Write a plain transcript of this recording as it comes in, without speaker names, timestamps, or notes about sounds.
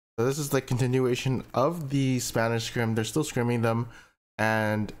So this is the continuation of the Spanish scrim. They're still scrimming them,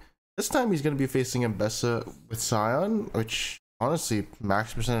 and this time he's going to be facing Ambessa with Scion, which honestly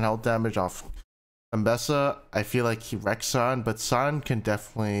max percent health damage off Ambessa. I feel like he wrecks Scion, but Scion can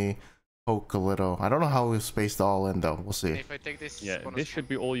definitely poke a little. I don't know how we've spaced all in though. We'll see. If I take this, yeah, this should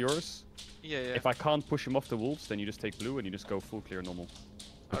be all yours. Yeah. If I can't push him off the wolves, then you just take blue and you just go full clear normal.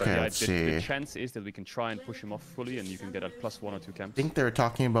 Okay, yeah, let's see. The chance is that we can try and push him off fully, and you can get a +1 or 2 camps. I think they're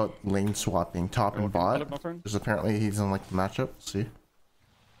talking about lane swapping top and bot. Because apparently he's in like the matchup. Let's see.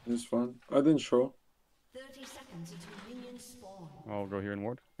 He's fine. I didn't show. 30 seconds until minions spawn. I'll go here in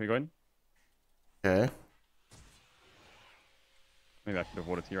ward. Are you going? Okay. Maybe I could have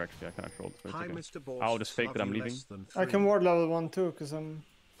warded here actually. I can actually hold. Hi, Mr. Boss. I'll just fake that I'm leaving. I can ward level 1 too, because I'm...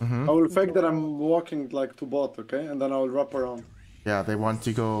 Mm-hmm. I will fake that I'm walking like to bot, okay? And then I will wrap around. Yeah, they want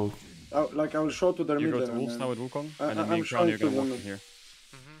to go... I will show to their You mid. go to wolves now with Wukong, and then I'm me and you're gonna walk them. in here.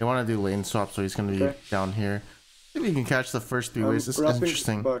 They want to do lane swap, so he's going to be down here. Maybe you can catch the first 3 waves. This is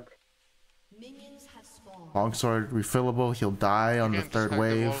interesting. Back. Minions have spawned. Longsword, refillable. He'll die on the 3rd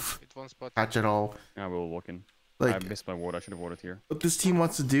wave. Catch it all. Yeah, we'll walk in. Like, I missed my ward. I should have warded here. what this team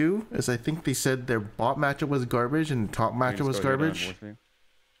wants to do is, I think they said their bot matchup was garbage and top matchup was garbage.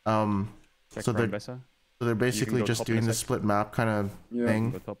 So they're basically just doing the split map kind of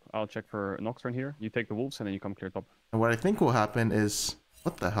thing. I'll check for Nocturne here. You take the wolves and then you come clear top. And what I think will happen is,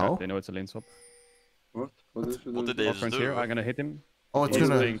 what the hell? Yeah, they know it's a lane swap. What did they just do? Here. I'm gonna hit him. Oh, it's He's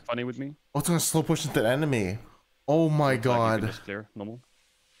gonna playing funny with me. Oh, it's gonna slow push into the enemy. Oh my god. Just clear normal.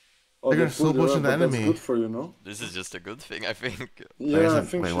 They're gonna slow push into the enemy. Good for you, no? This is just a good thing, I think. Yeah, I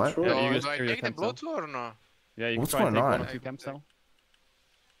think wait, what? Yeah, do I take the blow too or no? Yeah, you What's can try going and take 1 on? or 2 camps now.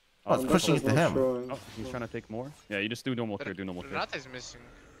 Oh, it's pushing into him. Oh, he's trying to take more. Yeah, you just do normal clear, do normal clear. Renata is missing.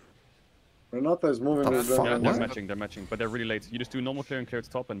 Renata is moving with fuck? them. Yeah, they're matching, but they're really late. You just do normal clear and clear to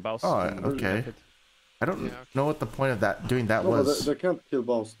top and bounce. Oh, okay. I don't know what the point of that doing that was. They can't kill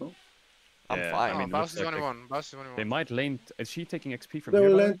boss, no? I'm fine. I mean, Baus is 1-1. They might lane. Is she taking XP from they here?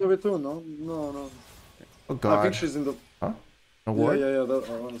 They will lane to V2, no? No. Oh god. I think she's in the... Huh? No ward? Yeah, that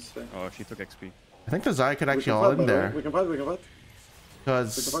I want to say. Oh, she took XP. I think the Zai could actually all in there. We can fight.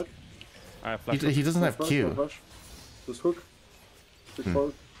 Because he doesn't have Q. Just hook.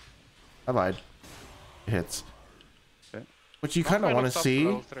 Forward. I lied. It hits. Okay. What you kind of want to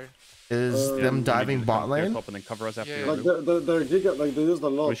see is them diving bot lane. Top and then cover us after like they're giga, like they use the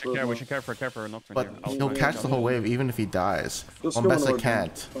lot. We should care for Nocturne but here. he'll catch the whole wave even if he dies. Ambessa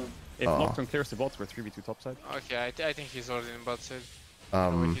can't. If Nocturne clears the bots, we're 3v2 top side. Okay, I think he's already in bot side.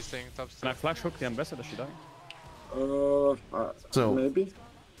 He's staying top side. Can I flash hook the Ambessa? Does she die? So maybe.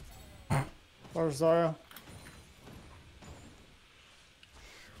 Or Zarya.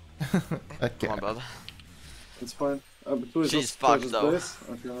 Okay. Come on, brother. It's fine. She's fucked though.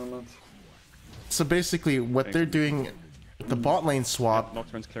 Okay, I'm not. So basically, what they're doing, the bot lane swap,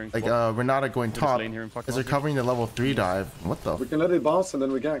 like Renata going top, is they're covering the level 3 dive. What the? We can let it bounce and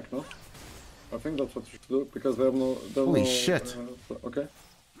then we gank, no? I think that's what we should do because they have no. Holy shit! Okay.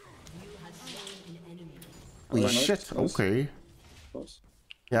 Holy shit! Okay.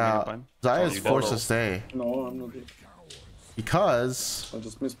 Yeah, Zaya is forced to stay. No, I'm not. Because I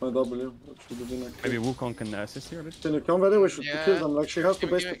just missed my W. Maybe Wukong can assist here a bit. Can you come ready? We should kill them. Like she has to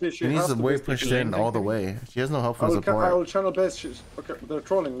basically. She needs the wave pushed in all the way. She has no help from support. I will channel base. Okay, they're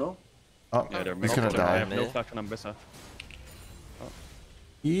trolling, no? Oh, yeah, he's gonna die. I have no flash on Ambessa.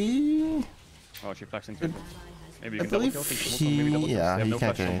 Oh, she flashed into it. Maybe you can double kill. Yeah, he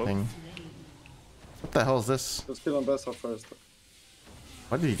can't get anything. What the hell is this? Let's kill Ambessa first.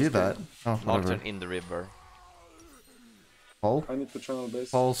 Why did he do that? Oh, whatever. in the river. Cole? I need to channel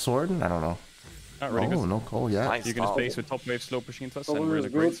base. Cole's sword? I don't know. Not really good. No Cole yet. Nice. You're gonna space with top wave slow pushing into us, and we're in a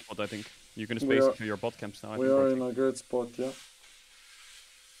great spot, I think. You're gonna space to your bot camps now. We are in a great spot, yeah.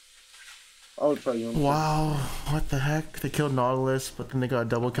 I'll try you. Wow, what the heck? They killed Nautilus, but then they got a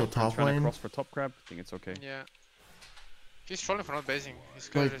double kill top lane. Cross for top grab. I think it's okay. Yeah. He's trolling for not basing. He's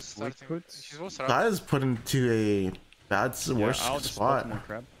good at starting. That is put into a bad, worse spot.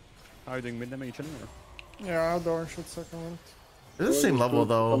 How are you doing mid them? Are you chilling? Yeah, outdoor should second wind. They're the same level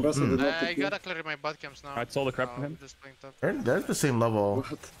though. I gotta clear my bot camps now. I saw the crap from him. They're the same level.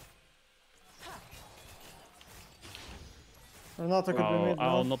 Renata could be mid now.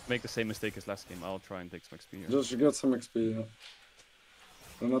 I'll not make the same mistake as last game. I'll try and take some XP here. Just get some XP, yeah.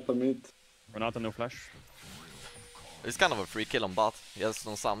 Renata mid. Renata no flash. It's kind of a free kill on bot. He has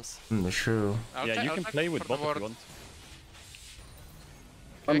no sums. True. Yeah, you can play with bot if you want.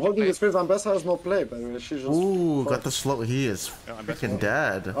 I'm holding this phase. Ambessa has no play, by the way. She just. Ooh, got the slow. He is freaking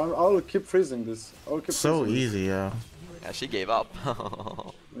dead. I'll keep freezing this. I'll keep so freezing easy, yeah. Yeah, she gave up.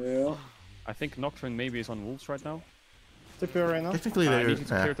 Yeah. I think Nocturne maybe is on Wolves right now. TP arena. Technically, I they're. need to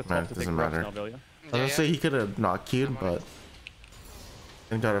clear the Man, top it to take doesn't grabs matter. now, Velia. I was gonna say he could have not queued, but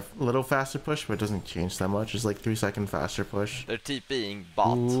he got a little faster push, but it doesn't change that much. It's like 3-second faster push. They're TPing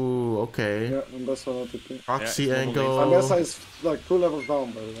bot. Ooh, okay. Yeah, Ambessa not TP. Proxy Yeah, angle. Ambessa is like 2 levels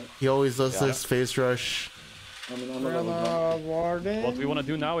down, by the way. He always does Yeah. this phase rush. I mean, I'm a We're level down. gonna ward in. What we want to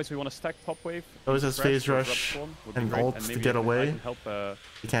do now is we want to stack top wave. Always has grabs phase for grab rush spawn, would be and great, ults to maybe get I away. can help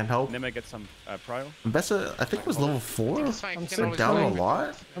He can't help. Neme get some prio. Ambessa, I think was level 4. It's fine. I'm He can so always Down play a with lot.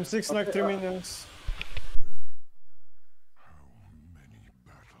 it. I'm 6 like 3 minions.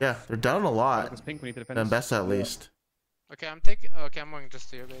 Yeah, they're down a lot. This pink, we need to defend. Ambessa at least. Okay, I'm taking. Okay, I'm going just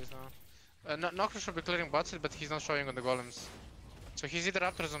to you guys now. Nocturne should be clearing bot side, but he's not showing on the golems. So he's either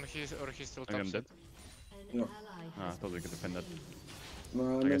Raptors on his or he's still I think top I'm side. dead. Yeah. Ah, I thought we could defend that. No, I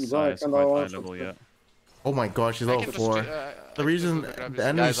I mean, guess Zaya is kinda quite high wants level, it. yeah. Oh my gosh, she's I level can 4. just, The reason the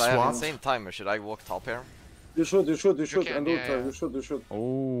enemy Guys, I have swapped. insane timer. Should I walk top here? You should. can, And yeah, ultra, yeah. you should.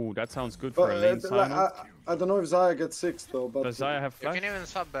 Oh, that sounds good for a lane But Simon. I don't know if Zaya gets 6 though, but Does Zaya have You flash? can even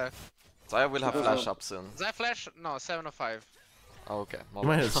swap back. Zaya will have Yeah. flash up soon. Zaya flash? No, 7 or 5. Oh, okay. You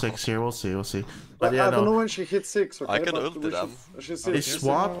might hit 6 here. We'll see. We'll see. But yeah, I don't know no. when she hits 6. Okay, I can but ult we them. She's They 6.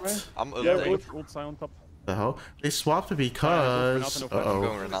 swapped. I'm Yeah, ulting. but- Ult Sion top. The hell? They swapped because. no Uh flash. I'm oh.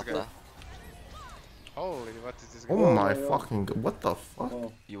 going Renata. Holy, what is this? Oh guy? my yeah. fucking. What the fuck?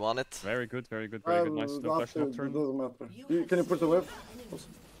 Oh. You want it? Very good, very good, very good. Nice no flash It nocturne. doesn't matter. Can you put the web?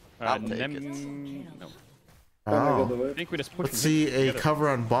 I'll take Nem... it. No. Can I get the Oh. I web? think we just push Let's see a cover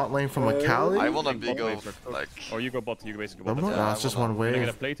on bot lane from a Yeah. Cali. I wanna be Bot go waves are like. Or you go bot, you basically go No, bot. no, Yeah, it's I just wanna- one Can I get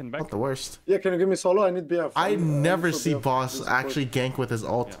a wave. plate in back? Not the worst. Yeah, can you give me solo? I need BF. I never need see BF. boss This actually gank with his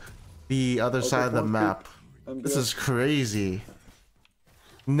ult Yeah. the other side of the point map. And This BF. is crazy.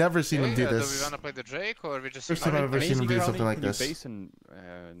 Never seen him do Do we this. wanna play the Drake or we just? First time I've ever seen him do something like this. Base and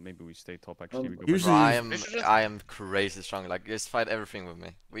maybe we stay top actually. We go Usually- back. Usually- I am crazy strong. Like just fight everything with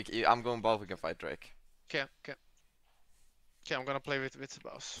me. I'm going bot. We can fight Drake. Okay, okay. Okay, I'm gonna play with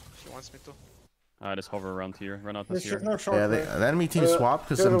TheBausffs if he wants me to. Just hover around here. Run out They this here. should not short Yeah, wave. the enemy team swapped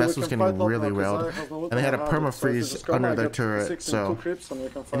because Caedrel, we Ambessa was can getting fight really top now, 'cause railed. Zaya has no ult And they had a and I have it, so if you perma-freeze just come under and their get turret, 6 in so 2 creeps and we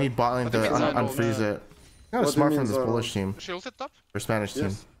can they fight. need bot lane What do you to mean, Zaya? unfreeze it. Kind What of do smart you from mean, this Zaya? Polish team She ulted top? or Spanish team.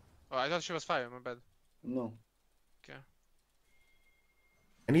 Yes. Oh, I thought she was 5, my bad. No.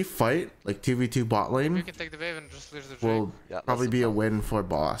 Any fight like 2v2 bot We lane can take the wave and just lose the Drake. will Yeah, that's probably the be a plan. win for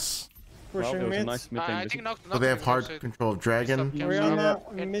boss. Well, Pushing there was a mid. nice mid I lane think vision. Nocturne So they have is hard also- control of Dragon. Yeah. Oriana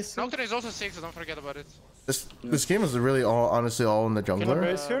And missing. Nocturne is also 6, so don't forget about it. This game is really honestly all in the Can I jungler.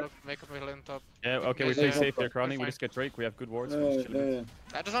 base here? Look, make up a lane top. Yeah, okay, we Yeah, play yeah. safe there, We're crowning. We fine. just get Drake. We have good wards. Yeah, We'll just chill yeah, it.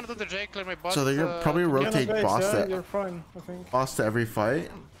 yeah. I just wanna do the Drake, clear my bot. So they're gonna probably Can I rotate base, boss yeah? to You're fine, I think. boss to every fight,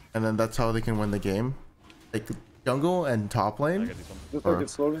 and then that's how they can win the game. Like jungle and top I lane get this one. Just Or- take it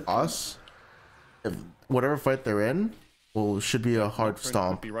slowly. boss. If whatever fight they're in, should be a hard Nocturne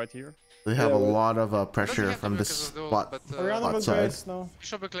stomp. could be right here. They have Yeah, a but- lot of I don't pressure think from because this of the ult, bot. but Oriana Bot will side. base now. he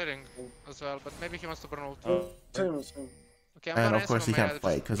should be clearing as well, but maybe he wants to burn ult. Same. Okay, I'm And gonna of course answer he my can't ad,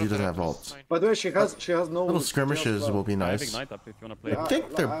 fight just 'cause he drop doesn't the have Raptors, ult. it's fine. By the way, she has no. Little ult, skirmishes will be I have nice. ignite up if you wanna play. Yeah. I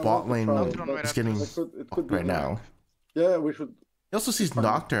think their I bot want to lane try, Nocturne is might getting have It could be fucked right good. now. Yeah, we should. He also sees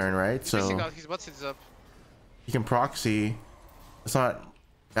Nocturne, right? He's missing So out, his bot is up. he can proxy. It's not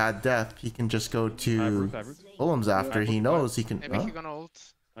bad death. He can just go I have to root, I have root. golems after he knows he can. Maybe Huh? he gonna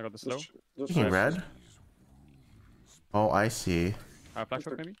ult. I got the slow. He can red. Oh, I see. Flash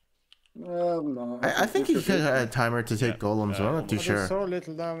hook maybe? No. I think he could have a timer to take Yeah, golems, but I'm not too But there's sure. so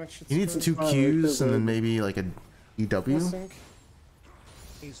little damage. It's He needs good. 2 fine, Qs and then because, maybe like a EW. Missing.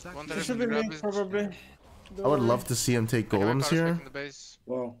 Wonder He if should the be grab mid, is- probably. I would love to see him take Like, my golems car is here, back in the base.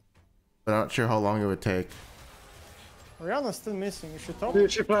 Wow. but I'm not sure how long it would take. Oriana's still missing. You should top.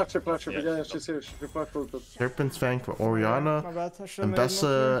 She flashed. Yeah, Yeah, she's here. She flashed ulted. Serpent's Fang for Oriana, My bad. I should have made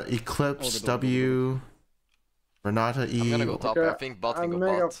Ambessa, Eclipse, Oh, good, W, Renata I'm gonna go E. top. Okay, I think bot can I'm go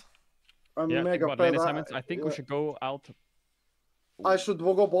mega- bot. I'm Yeah, mega but lane fed. assignments. I think we should go out. I should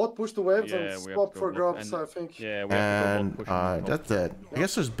go bot, push the waves, Yeah, and we have to swap go for bot, grabs. and- I think. Yeah, we have to go And bot pushing. that's it. I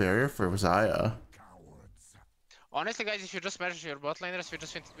guess there's barrier for Zaya. Honestly, guys, if you just manage your bot laners, we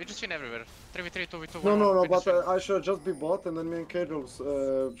just win everywhere. 3v3, 2v2. No, we just but win. I should just be bot, and then me and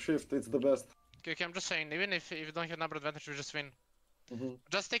Caedrel's shift. It's the best. Okay, I'm just saying, even if you don't have number advantage, we just win. Mhm.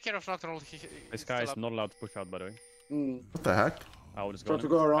 Just take care of Nocturnal. This guy is not allowed to push out, by the way. Mm. What the heck? I will just go. Try to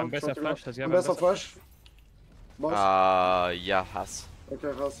go around. Ambessa try to go- flash. Does he have Ambessa Ambessa? flash. Boss. Yeah, has. Okay,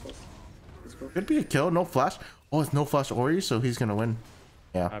 has. Let's go. Could be a kill. No flash. Oh, it's no flash Ori, so he's gonna win.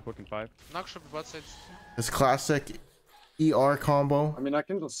 I put in 5. Nox should be bot side. This classic ER combo. I mean, I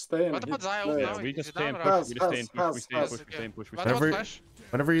can just stay and What hit about Zaya play. ult now? We Is just it stay down and or push. up? We just stay and push. We stay and Has. push. We stay and push. We What stay and about Whenever- flash?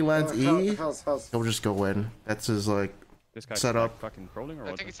 Whenever he lands E, Has. he'll just go in. That's his like This guy's set up. fucking trolling or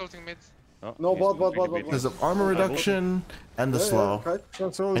I what? think it's ulting mid. Oh, No, he's bot. really waiting. because of armor reduction and the slow. Okay.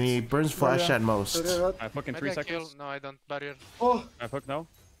 That's ult. And he burns flash yeah. at most. I fuck in Maybe 3 I kill. seconds. No, I don't. Barrier. Oh, I fuck now.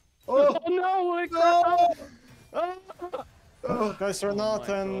 oh, no! oh. Guys,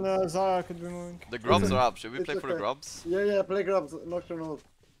 Renata and Zaya could be moving. The grubs are up. Should we play It's for the okay. grubs? Yeah, play grabs, Nocturnal.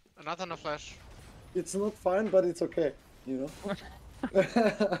 Not on a flash. It's not fine, but it's okay, you know?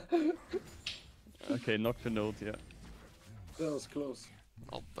 That Okay, Nocturnal, yeah. was close.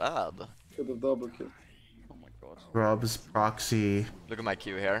 Not bad. Could have double kill. Oh my god. Grubs, proxy. Look at my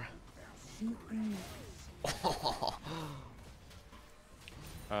Q here.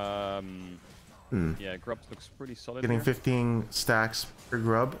 Yeah, Grubs looks pretty solid. Getting here. 15 stacks per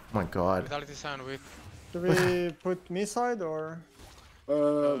grub. Oh my god. Vitality sound weak. Do we put me side or?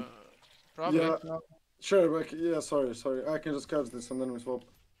 Probably. Yeah, No. sure, but yeah, sorry. I can just catch this and then we swap.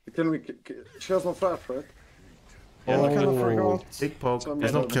 Can we? She has no flash, right? Yeah, I kind of Oh, forgot. big poke. So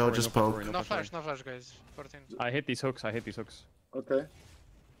There's no no kill, worry, just no poke. worry, No flash, guys. 14. I hit these hooks. Okay.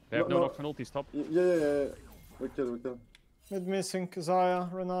 They have No, no no. Nocturnal, he's top. Yeah. We kill. Mid missing. Zaya,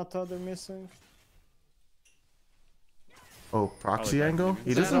 Renata, they're missing. Oh, proxy that. angle?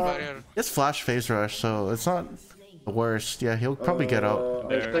 He Zaya doesn't. barrier. It's flash phase rush, so it's not the worst. Yeah, he'll probably get out.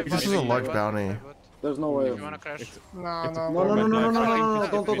 There. This is a large bounty. There's no way. If you wanna crash. No.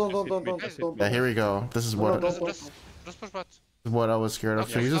 Don't. Yeah, here we go. This is what Just push bot. I was scared of.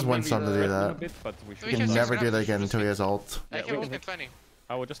 So he just wants some to do that. But we should He can never do that again until he has ult. I Yeah, can we ult can in 20.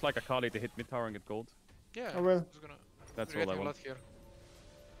 I would just like Akali to hit mid tower and get gold. Yeah. I will. It's gonna. That's We're all I getting a lot want. here.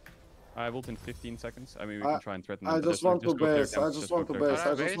 I ult in 15 seconds. I mean, we can try and threaten them. I but just want to go clear base. I camps, just go want to clear base.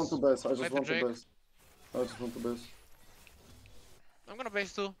 camps. I just want to base. I Let just the want to Drake. base. I just want to base. I'm gonna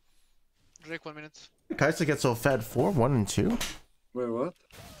base too. Drake 1 minute. Kaisa gets so fed 4, 1, and 2. Wait, what?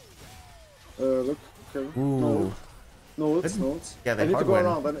 Look. Okay. Ooh. No, it's no. It's. Yeah, they I need to hard go win.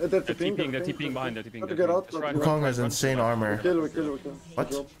 around. They're They're TPing behind, they're TPing. Let to get out. Just run, Wukong has insane armor. We kill. What?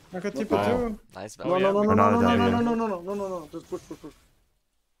 Good job. I could TP Oh. too. Nice, Oh, man. yeah, No. We're not dead yet. No. Just push.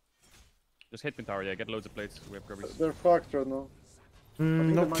 Just hit mid tower, yeah, get loads of plates. We have grubbies. They're fucked right now.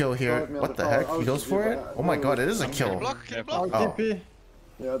 No kill here. What the heck? He goes for it? Oh my god, it is a kill. Block, kill Yeah, block. I'll Oh. TP.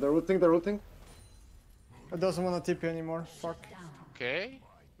 Yeah, they're ulting. It doesn't want to TP anymore. Fuck. Okay.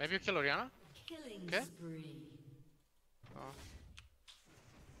 Maybe you kill Oriana? Killing Okay. spree.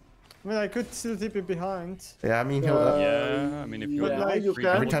 I mean, I could still TP behind. Yeah, I mean, he'll. Yeah, I mean, if you Yeah, want you free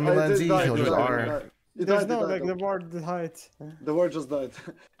can. Every time he lands E, he'll just R. It There's died, no it like died. the ward the height. The word just died.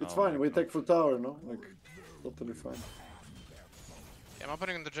 It's Oh fine. my We God. take full tower, no? Like, totally fine. Yeah, I'm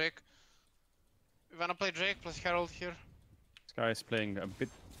opening the Drake. We wanna play Drake plus Herald here. This guy is playing a bit.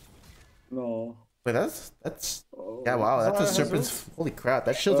 No. Wait, that's. Oh. Yeah, wow, that's a Zaya has serpent's. Holy crap,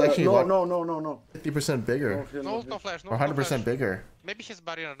 that shield's actually no, like no. 50% bigger. No heal, No no ult, no heal. flash, no Or ult, no 100% flash. bigger. Maybe he's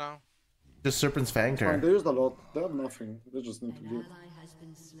barrier now. Just serpent's fanged Fine, her. they used a lot. They have nothing. They just need to An do. ally has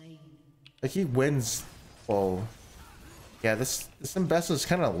been slain. Like he wins. Whoa. Yeah, this Ambessa is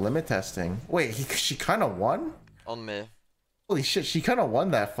kind of limit testing. Wait, she kind of won? On me. Holy shit, she kind of won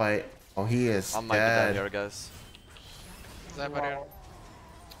that fight. Oh, he is I might be dead dead. here, guys. Zaya barrier.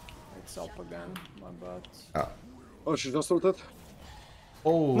 It's up again. My bad. Oh, she just ulted?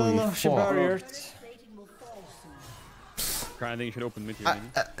 Holy No, she fuck. barriered. Plating will fall soon. Grinding, you should open mid here.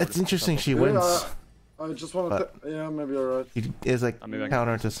 maybe. It's interesting she Yeah, wins. I just want But- to. Yeah, maybe you're right. He is like Maybe I can-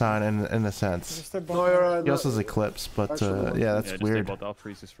 counter to Sign in a sense. Just a No, you're right. He also has Eclipse, but Actually, yeah, Yeah, that's just weird. play bot out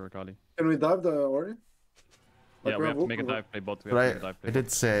freezes for Akali. Can we dive the Ori? Yeah, we have to make a Wukong, dive play bot. We But have to make a dive I play.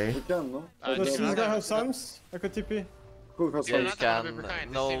 did say. We can, no? Uh, Does Yeah, this guy yeah. have Sums? I could TP. Who has Yeah, You not some? gonna be can.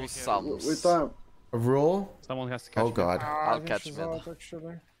 behind, No they see me here. sums. With time. A rule? Someone has to catch Oh me. god. I think catch she's mid. out,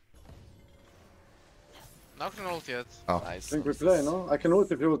 actually. Not gonna ult yet. Oh. I Nice. think we play, no? I can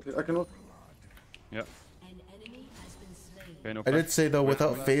ult if you ult. I can ult. An enemy has been slain. Okay, no I did say though,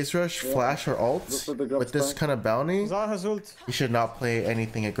 without phase rush, flash, or ult, Just let the grabs with this time. kind of bounty, Zaya has ult. you should not play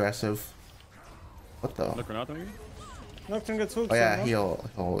anything aggressive. What the? Look Renata maybe? Nocturne gets ult. Oh yeah, soon, no? he'll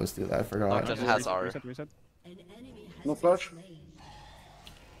always do that. I forgot. Nocturne has R. Reset. An enemy has No been flash? slain.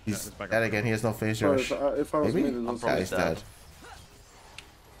 He's just back dead up. again. He has no phase Sorry, rush. if I was Maybe? mid, it I'm was probably Yeah, he's dead. dead.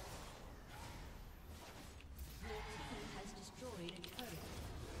 Has destroyed a turret.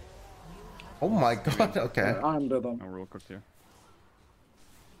 Oh my god. Okay. I'm dead. Oh, we're all cooked here.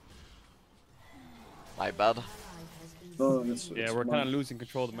 My bad. No, it's Yeah, we're kind of losing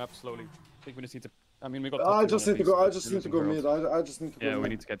control of the map slowly. I think we just need to I mean, we got. I top just two need to at go. I least, just but need to we're go losing mid. Herald. I just need to go Yeah, mid. we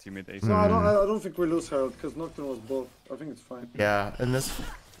need to get you mid ASAP. No, I don't think we lose Herald because Nocturne was both. I think it's fine. Yeah, in this I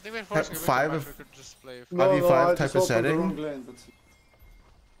think we're forcing a bit five too of- much, we could just play. No, 5v5 I type just of opened the setting. wrong lane, that's it.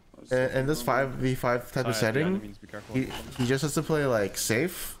 I just in opened this the wrong lane. 5v5 type of Side behind setting, means be careful. he just has to play like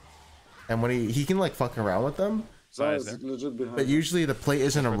safe, and when he can like fuck around with them, Zaya is is there. legit behind. but usually the play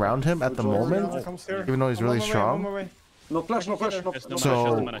isn't around him at the moment, Orianna comes here. even though he's I'm really on my way, I'm on strong. my way. No flash, no flash, no She has no flash.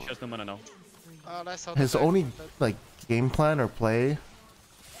 So- mana. She has no mana now. Nice out His attack. only like game plan or play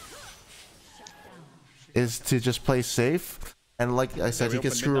is to just play safe, and like I said, we he can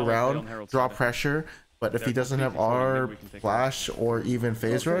open screw mid now, we play on around, Herald draw side. pressure, but if he They're doesn't have completely floating R, mid, we can take flash, or even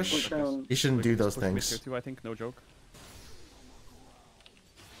phase I think rush, we can- he shouldn't do those Push mid things. tier 2, I think, no joke.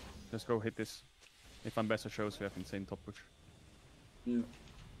 Let's go hit this. If Ambessa shows, we have insane top push. Yeah.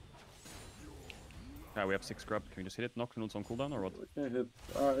 Yeah, we have 6 grab. Can we just hit it? Nocturne's on cooldown or what? Can't hit.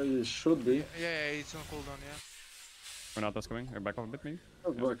 It should be. Yeah, it's on cooldown, yeah. Renata's coming. Or back off a bit, maybe?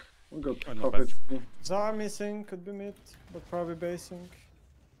 That's back. We got Oh, not half bad. HP. Zara missing, could be mid, but probably basing.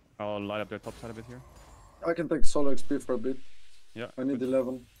 I'll light up their top side a bit here. I can take solo XP for a bit. Yeah. I need good.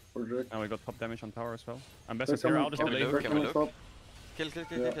 11 for Drake. And we got top damage on tower as well. They're Ambessa's here. coming I'll just top, we delay. look? they're Can we coming look? top. Kill.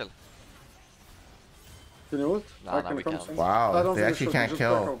 Yeah. Can you ult? Nah, I nah, can we come can't. soon. Wow, I don't they think actually should, can't just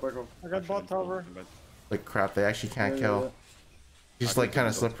kill. Back off. I got bot tower. Like crap, they actually can't Yeah, kill. yeah. He's I like think kind we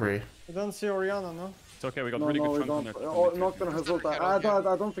of go. slippery. You don't see Orianna, no? It's okay, we got No, really no, good we chunk on don't. there. Oh, Nocturne has ult. I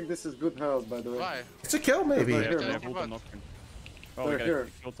don't think this is good Herald, by the way. Why? It's a kill, maybe. They're Yeah, here. they have They're ult on here. Nocturne. Oh, we They're got here.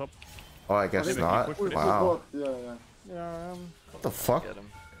 a kill top. Oh, I guess think we not. push We with it. should Wow. bot. Yeah, yeah. Yeah, What the fuck? Get him.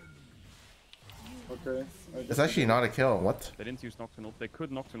 Okay. I It's guess actually not a kill. What? They didn't use Nocturne ult. They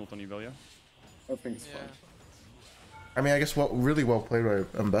could Nocturne ult on Evelia. I think it's Yeah. fine. I mean, I guess really well played by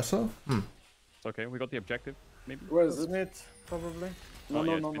Ambessa. It's okay, we got the objective, maybe? Where is it's it? mid, probably. No, Oh,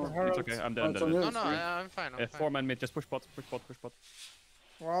 no, yeah, no, it's no. mid. It's Herald. okay, I'm Oh, dead, it's I'm on dead. you. No, I'm fine, I'm fine. 4-man mid, just push bot, push bot, push bot.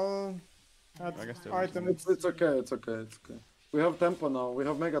 Well, at I guess they're item, It's okay. It's okay. It's okay. We have tempo now. We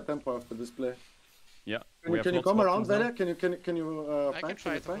have mega tempo after this play. Yeah. Can we you, have can you lots come of around, options now. Vele? Can you I flank? can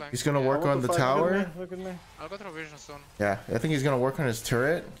try to flank. He's gonna Yeah, work I on want the to fight. tower. look at me. I'll go through vision soon. Yeah, I think he's gonna work on his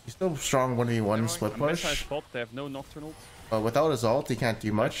turret. He's still strong 1v1 split Ambessa has push, bot, they have no Nocturne ult. but without his ult, he can't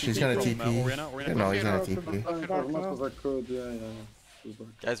do much. He's gonna from, TP. Orianna No, he's gonna Orianna. TP. Flank Back as much now. as I could. Yeah. She's back.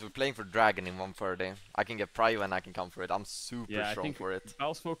 Guys, we're playing for Dragon in 130. I can get Prio and I can come for it. I'm super Yeah, I strong think for it.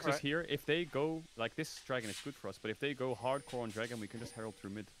 Bausffs focus is Right. here. If they go, like this Dragon is good for us, but if they go hardcore on Dragon, we can just Herald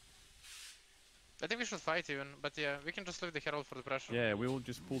through mid. I think we should fight even, but yeah, we can just leave the Herald for the pressure. Yeah, we will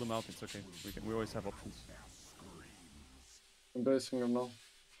just pull them out, it's okay. We always have options. I'm basing him now.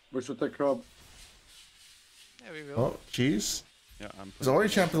 We should take crab. Yeah, we will. Oh, jeez. Yeah, I'm His Ori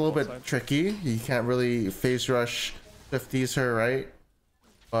champ a little bit side. tricky. He can't really phase rush 50s her, right?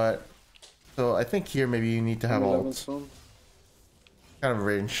 But so I think here maybe you need to have 11 ult. soon. Kind of a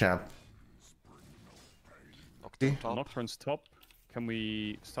range champ. Nocturne top. Nocturne's top. Can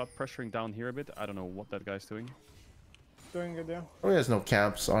we start pressuring down here a bit? I don't know what that guy's doing. Doing it, yeah. Probably has no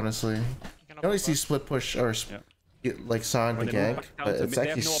camps, honestly. You can You only open see back. split push or like sign to When they move gank, back down but to it's mid, they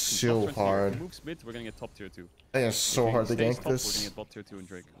have actually no options. so Nocturne's here. If hard. he moves mid, we're gonna get top tier 2. I think it's so If he hard to stays gank top, we're gonna this. get bot tier 2 and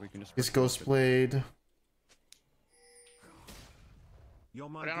Drake. We can just This push Ghost top Blade. You're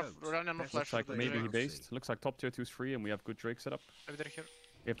my Run goat. run no Best flash. Looks like for the maybe he Drake. based. Looks like top tier 2's free and we have good Drake set up. Maybe they're here.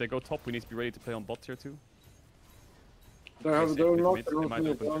 If they go top, we need to be ready to play on bot tier 2. They're Yes, not mid, mid. they might open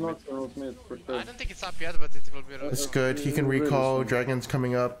They're to not mid. For sure. I don't think it's up yet, but it will be ready. It's good. He can Really recall. soon. Dragon's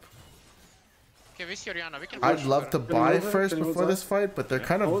coming up. Okay, we see Orianna. We can I'd push love to her. Can you buy hold it? first Can you hold before that? this fight, but they're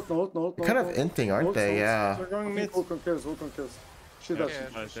kind of No. kind of inting, aren't Ult, they? ult. Yeah. We're going mid. Who can kills? She does. Okay,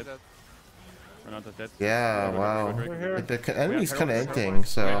 Nice push hit. that. Renata dead. Yeah. Go, Wow. Drake, We're go, here. Drake. Like, the enemy's kind of Herald. inting, Yeah,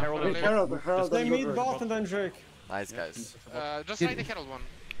 so Herald Herald. is Herald, They and mid Drake. bot and then Drake. Nice, guys. Just Did- fight the Herald one.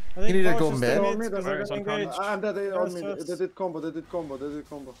 I think need to Bosch go is mid. still Mid, because they're Alright, getting so engaged. And they on me. Yes. They did combo. They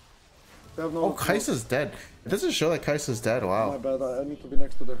have no. oh, Kai'Sa's dead. It doesn't show that Kai'Sa's dead. My Wow. bad. I need to be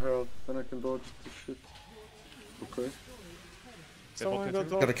next to the Herald. Then I can dodge this shit. Okay. Someone tier got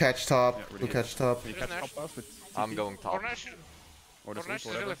two. off. Gotta catch top. Yeah, really We'll good. catch top. Can you There's catch an top Bausffs with I'm going top. Cornash or the Cornash sleep is or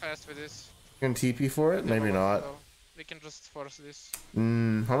really whatever? fast with this. Gonna TP for it? Maybe not. So we can just force this. How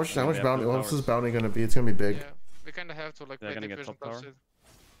much? How We much have bounty? no What's this towers. bounty gonna be? It's gonna be big. Yeah, we kind of have to like They're play gonna deep get vision top tower. top side.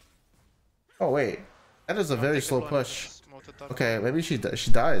 Oh wait, that is a I'll very take the slow blind push. and smoke the top. Okay, maybe she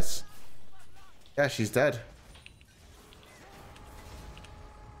dies. Yeah, she's dead.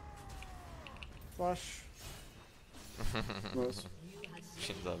 Flash. Nice.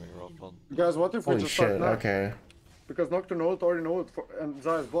 She's having rough fun. Guys, what if we Holy just start shit. now? Okay. Because Nocturne ult already know it for, and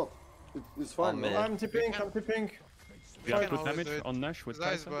Zay's bot. It's fine. Oh, no? man. I'm tipping. We have can good always damage do it. on Nash with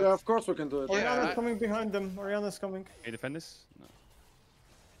Nice, Kai'Sa. but- Yeah, of course we can do it. Yeah, Oriana's I- coming behind them. Oriana's coming. Can you defend this? No.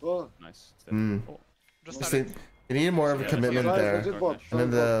 Oh, Nice. It's dead. Mm. Oh. Just They, start it. they needed more of a Yeah, commitment guys, there. they did bot. And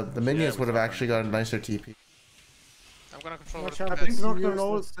then the minions we would have saw actually got a nicer TP. I'm gonna control Watch the out. I think guys. Nocturne Useless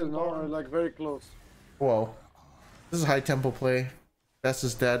ult still now are like very close. Whoa. This is high tempo play. Best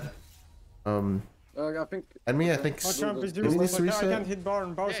is dead. I think. Enemy, I think. Machamp is Maybe useless. needs to I reset. can't hit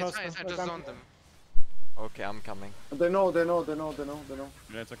Baron. Baron Yeah, has it's fine, it's fine. to. Just zone them. Okay, I'm coming. They know.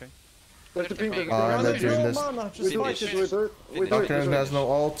 Yeah, it's okay. That's the thing. They're I'm not doing this. Mana, just We fight do it. it. We do it. Nocturne has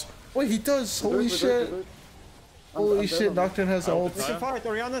no ult. Wait, he does. Holy shit. Holy shit, Nocturne has ult. We can fight.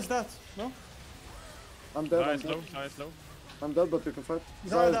 Oriana's dead. No? I'm dead. Nice low, nice low. I'm dead, but you can fight.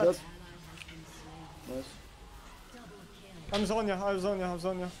 Zaya Zaya's dead. dead. Nice. I'm Zonya. I have Zonya. I have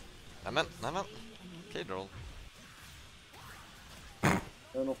Zonya. Nemen. Caedrel. Yeah,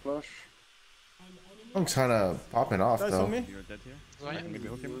 no flash. I'm kind of popping off Guys though. on me. You're dead here. Zonya. Maybe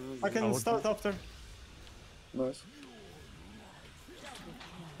hook him. I can start after. Nice.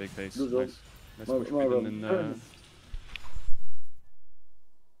 Big face. Good job. Nice. Let's My- push my mid bad. and then,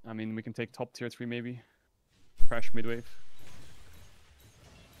 I mean, we can take top tier 3 maybe. Crash mid wave.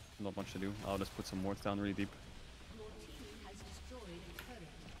 Not much to do. I'll just put some wards down really deep. Has destroyed a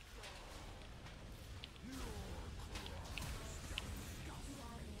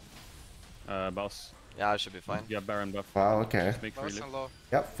turret. Boss. Yeah, I should be fine. Yeah, Baron buff. Wow, okay. Just make 3 Boss live. and low.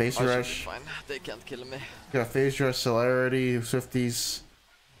 Yep, phase I should be rush. fine. They can't kill me. Got phase rush, celerity, Swifties,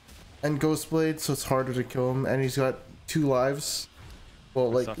 and Ghost Blade, so it's harder to kill him. And he's got 2 lives. Well,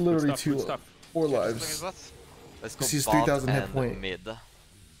 Good like stuff, good literally stuff, good 2, stuff. 4 Just lives. what? Let's go He's bot 3,000 hit and point. mid.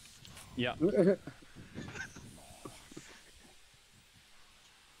 Yeah.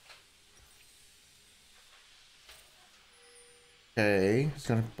 Okay, he's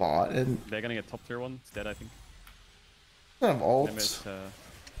gonna bot and They're gonna get top tier 1. It's dead, I think. gonna have ult. Nemesis,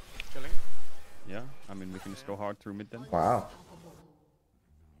 Killing. yeah, I mean, we can just go hard through mid then. Wow.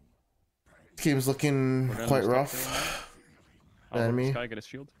 This game's looking We're gonna quite lose top rough. tier now. I'll Enemy. hope this guy get a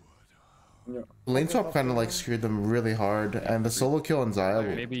shield. Lane swap kind of like screwed them really hard, and the solo kill on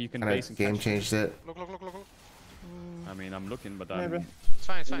Xayah Maybe you can kind base of and game catch. changed it. Look. I mean, I'm looking, but Maybe. I'm... It's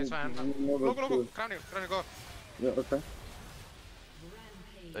fine, it's fine. Look. Crown it, go. Yeah, okay.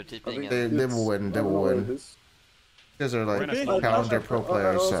 They're TPing They in. will win. They will win. These are We're like gonna slow challenger down. pro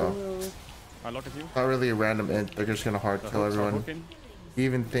players, so I look at you. not really a random int. They're just gonna hard kill everyone. Hooking. You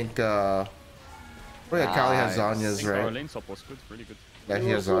even think oh yeah, Kali has Nice. Zanya's, I think our right? lane swap was good, really good. Yeah, he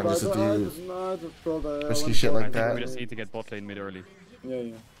has Zanya's to do do risky shit like I think that. we just need to get bot lane mid early. Yeah.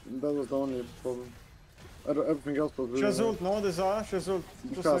 That was the only problem. Everything else was really Shazult, no desire. Shazult.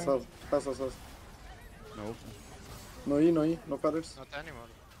 Just saying. Has. No. No E, no feathers. Not anymore.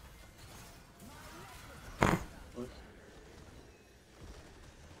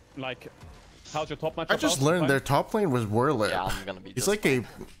 Like, how's your top match? I just learned their top lane was Warlip. Yeah, I'm gonna be He's just like a,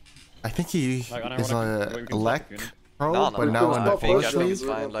 I think he Like, I is don't a wanna- we can elect swap if you need. pro, No, but no, now no, in I the think Push everything's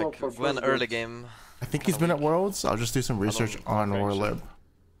League. fine. Like, when early game. I think he's been at Worlds. I'll just do some research on Okay, Warlib.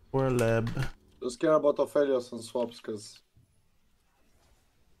 Warlib. Just care about Ophelios and swaps, because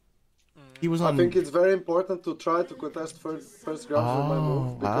He was I on. think it's very important to try to contest first grabs with my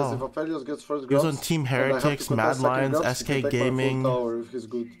move, because wow. if Ophelios gets first He was grabs, on Team and I have to Heretics, contest Mad second Lions, grabs, he SK can take my full Gaming. tower if he's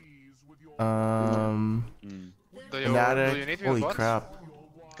good. Do you need Fnatic. me Holy on bot? crap.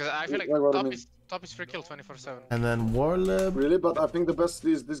 Because I feel like Like what I top mean. is free kill 24/7. And then Warlib. Really, but I think the best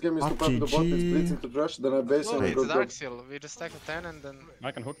is this game is to pump the bot, it's GG. blitz into trash, then I base Look, and it's good Dark grab. Seal. We just stack the 10 and then.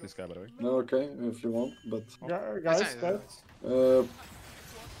 I can hook this guy, by the way. No, okay, if you want, but Guys, That's guys.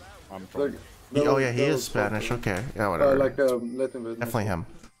 I'm like, from... Oh yeah, he is Spanish. Okay, yeah, whatever. like let him win. Definitely him.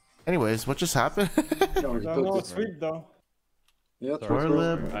 Anyways, what just happened? No, he No, took no it. sweep though. Yeah, Sorry. true.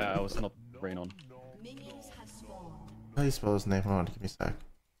 Warlib. I was not brain on. Minions have spawned. How do you spell his name? Hold on, give me a sec.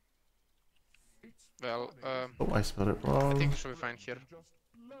 Well, Oh, I spelled it I wrong. think we should be fine here.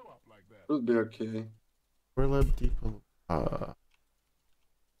 Should be okay. Warlib deep.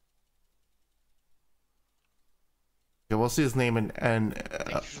 Yeah, we'll see his name I think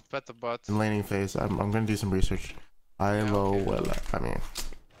you should bet the bot. in laning phase. I'm gonna do some research. Ilo okay. Wella. I mean,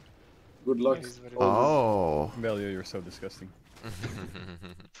 Good luck. He's very oh, Value, you're so disgusting.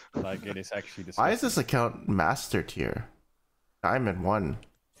 Like, it is actually disgusting. why is this account master tier? Diamond 1.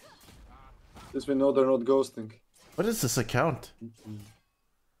 This we know they're not ghosting. What is this account?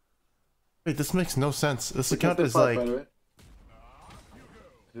 Wait, this makes no sense. This We can account stay is five, like by the way.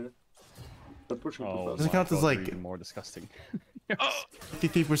 Here. They're pushing too Oh, fast. This account my is God, like- you're even more disgusting.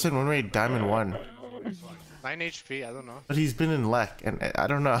 53% win rate, Diamond 1. 9 HP, I don't know. But he's been in Lek, and I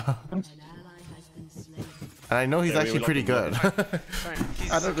don't know. An ally has been slain. And I know he's Yeah, we actually will pretty let good. Fine.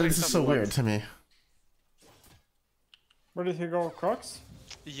 He's I don't know, this is so weird to me. Where did he go? Crocs?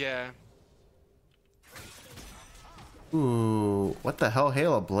 Yeah. Ooh, what the hell?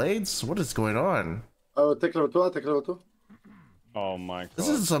 Halo Blades? What is going on? Take level 2, take level 2. Oh my god. This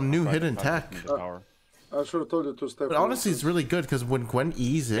is some new Tried to hidden flash tech. with the tower. I should have told you to stay. But honestly, it's really good because when Gwen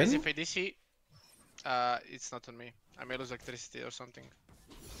E's Guys, in, if I DC, it's not on me. I may lose electricity or something.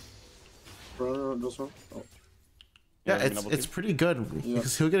 This one. Oh. yeah, Yeah, it's pretty good Yeah.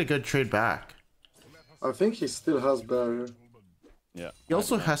 because he'll get a good trade back. I think he still has barrier. Yeah. He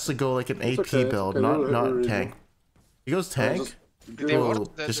also has to go like an AT okay, it's build, okay, not we'll tank. He goes tank, just- They he'll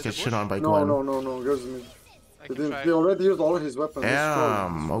ward the- just the get shit bush? on by No, Gwen. no, goes me. I They, can try. they already used all his weapons. It's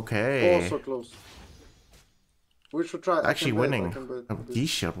Damn, Oh, okay. so close. We should try. Actually winning. I D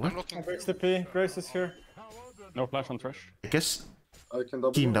shit, I'm what? looking. Breaks the P. Grace is here. No flash on Thresh. I guess can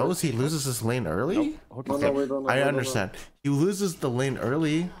double. he knows he loses his lane early? Nope. Hook No, is no, dead. we don't. I understand. He loses the lane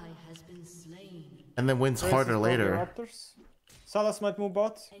early has been slain. and then wins Grace harder is probably later. Raptors. Salas might move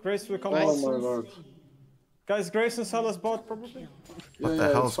bot. Grace will come Oh out. my lord. Guys, Grace and Salas bot probably. What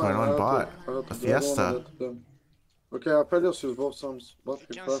the hell's it's fine. going on, I have to- bot? I have to A do it, I don't fiesta. wanna let them. Okay, Aphelios use both sums. But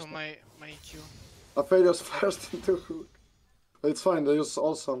Cancel my EQ. Aphelios first into. It's fine. They use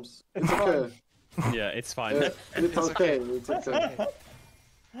all sums. It's okay. Yeah, it's fine. It's okay. It's okay.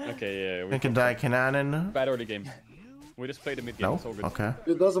 Okay, yeah. We can die Cannon. Bad early game. We just played the mid game. No? It's all good. Okay.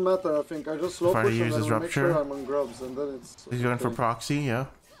 It doesn't matter. I think I just slow If I push use and his then make sure rupture. I'm on grubs, and then it's. He's going for okay. proxy, yeah.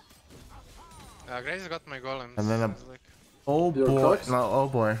 Grace got my golem. And then a- Like, Oh Your boy. clocks? No, oh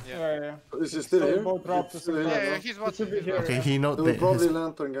boy. Yeah. Is he still So here? both Raptors He's still and here, yeah, no? yeah, he's watching. be He's here. watching. Okay, he know They will that probably his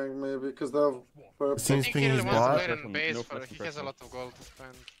lantern gang maybe because they have. it seems I think thing he he's really wants to bought. play it in No base, flash but he has a person. lot of gold to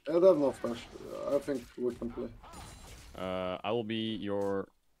spend. Yeah, they have no flash. I think we can play. I will be your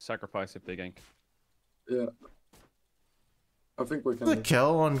sacrifice if they gank. Yeah. I think we can. The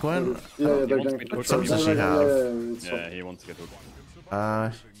kill on Gwen. Yeah, He they're wants gang. me to hook Subs him. does she have? it's Yeah, he wants to get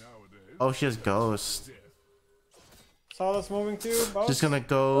hooked. Oh, she has ghost. Salas moving to you. Boss. She's gonna Let's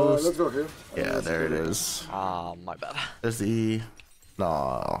ghost. go here. Yeah, there it is. Ah, my bad. There's the E. No.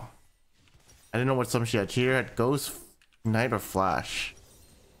 I didn't know what sum she had. She either had ghost, knight, or flash.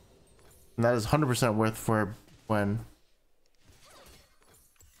 And that is 100% worth for Gwen.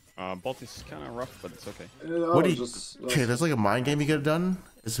 Bot is kind of rough, but it's okay. Yeah, What I'll do you? just, Okay, there's like a mind game you could have done.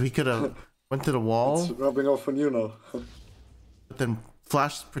 Is we could have went to the wall, It's rubbing off on you now. but then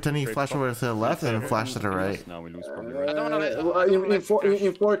flash, pretending you Great flash spot. over to the left, and then flash to the right. Now we lose probably, right? I don't wanna let- I Well, don't wanna let Thresh.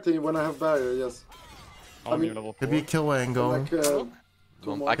 in 40 when I have barrier, yes. Oh, you're level 4. Could be a kill angle. Like, I can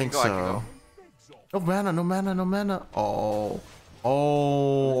think go, I can go. so. No mana, no mana, no mana. Oh.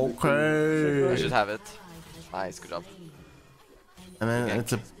 Oh, I okay. should have it. Nice, good job. And then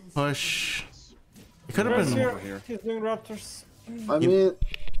it's a push. It could have Grace been. here. He's doing Raptors. I mean,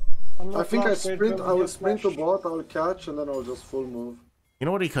 I'm I not think I flash, sprint, wait, I will just sprint to flash. bot, I will catch, and then I'll just full move. You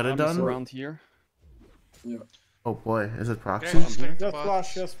know what he could have I'm done? around here. Yeah. Oh boy, is it proxy? Grace is going to Just bot.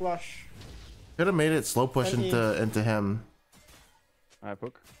 flash, just flash. Could have made it slow push And he- into him, I have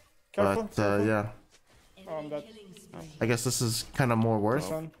hook. Careful. but careful. yeah. Oh, I'm dead. I guess this is kind of more worse.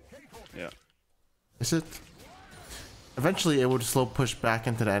 Run. Yeah. Is it? Eventually, it would slow push back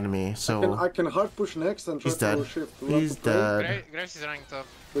into the enemy. So I can hard push next and try he's to dead. shift. He's dead. Grace is ranked up.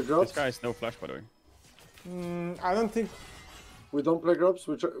 The This grubs, guy has no flash, by the way. I don't think. we don't play grubs,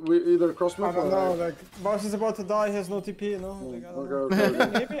 we either cross I map don't or... know. Like, Boss is about to die. He has no TP. No. Like, I don't know. Okay, okay,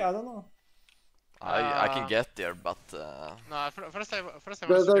 okay. Maybe I don't know. I can get there, but No, first I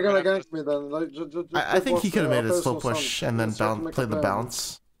They're gonna gank me then. Like, just I think he could have made it slow personal push sums. and then Just have to make play a the plan.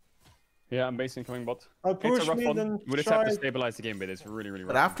 bounce. Yeah, I'm basing coming bot. I'll It's push a rough mid one. and We just have try. to stabilize the game, but it's really, really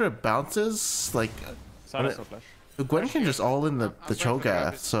rough. But after it bounces, like Silence no flash. Gwen can just all in the I'm going for the Cho'Gath,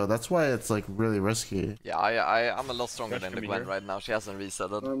 rabbit. so that's why it's like really risky. yeah, I'm a lot stronger Flash than the can be Gwen here. right now. She hasn't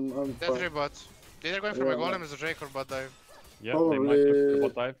reset it. I'm Dead 3 fine. bot. They're either going for my golem as a Drake or bot dive. Yeah, they might look Probably- the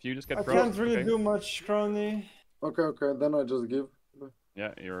bot dive. You just get I broke. can't really okay? do much, Crony. Okay, then I just give.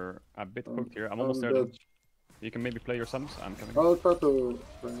 Yeah, you're a bit hooked here. I'm almost there. dead. Though. You can maybe play your sums. I'm coming. I'll try to...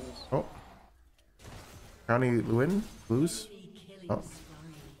 play this. Oh. County win? Lose? Oh.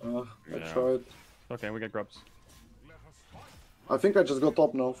 I Yeah. tried. Okay, we get grubs. I think I just got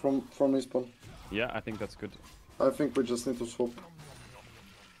top now from respawn. Yeah, I think that's good. I think we just need to swap.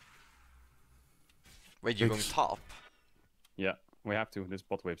 Wait, you're going It's- top? Yeah, we have to. This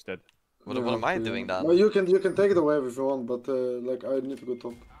bot wave's dead. What Yeah, am I yeah. doing then? No, you can take the wave if you want, but like I need to go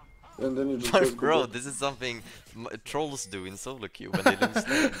top. And then you just But go bro, top. this is something trolls do in solo queue when they lose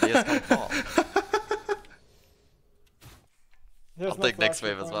lane. They just come top. He has I'll no take next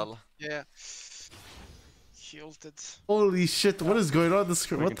flash, wave as fine. well. Yeah. He ulted. Holy shit! What is going on? The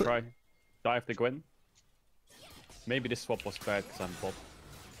screen. We What can the? try. Dive the Gwen. Maybe this swap was bad because I'm bot.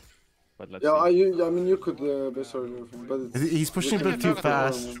 But let's Yeah, see. I mean, you could be sorry, but it's, He's pushing a bit too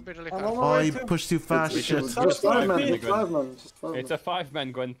fast. Should be really I'm fast. on my Oh, way he too. pushed too fast. We Shit. should- just five man, Just just 5 man, just 5 It's a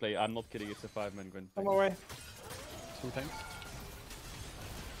 5-man Gwen play. I'm not kidding. It's a 5-man Gwen play. On my way. 2 tanks.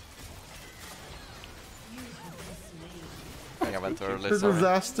 I think I went early, It's a sorry.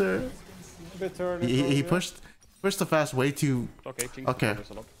 disaster. A bit early. He probably. pushed the fast way too. Okay, Jinx Okay. covers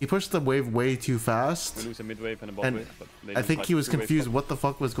a lot. He pushed the wave way too We fast. lose a mid wave and a bot And wave. But they I don't think fight he was 2-wave confused top. what the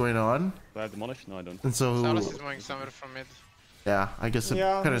fuck was going on, Do I have demolish? No, I don't. and so Salas is moving somewhere from mid. yeah, I guess it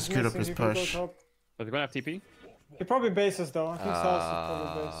Yeah, kind of he's screwed up missing, his he could go push. top. But we're gonna have TP. He probably bases though. I think Salas is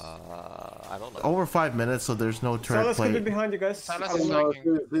probably base. I don't know. Over 5 minutes, so there's no turret Salas could be play. behind you guys. Salas I is don't know,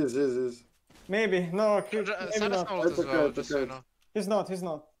 flanking. this. Maybe. No, maybe Salas not. ult It's as okay, well, it's just so you okay. know. He's not. He's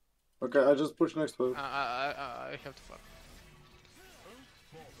not. Okay, I just push next wave. I have to fuck.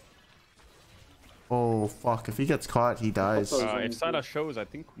 Oh fuck! If he gets caught, he dies. If Sada shows, I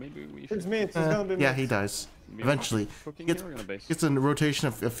think maybe we should. It's mid. He's gonna be mid. Yeah, he dies. be Eventually, Cooking Gets- here, we're gonna base. gets a rotation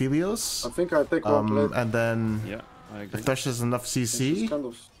of I Aphelios, think I take one plate. and then Yeah, I agree. if Thresh has enough It's CC, kind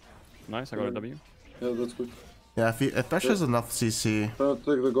of, Nice, I got a W. yeah, that's good. yeah, if Thresh has enough CC, Try not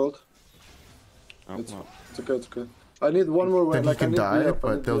to take the gold. Oh, It's- well. It's okay, it's okay. I need one more wave. Then he Like, I can need die, BF, I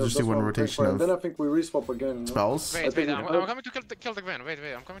but need they'll BF, just do that's one why I'm taking rotation fire. of Then I think we reswap again. You know? spells. Wait, think I'm coming to kill the Gwen. Wait,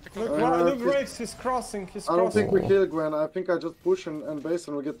 I'm coming to kill Look, the Gwen. look, Raves. He's crossing. He's I don't think crossing. we kill Gwen. I think I just push and base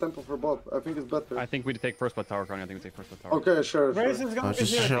and we get tempo for bot. I think it's better. I think we take first blood tower, Connie. I think we take first blood tower. Okay, sure. Raves sure. is gonna Oh, be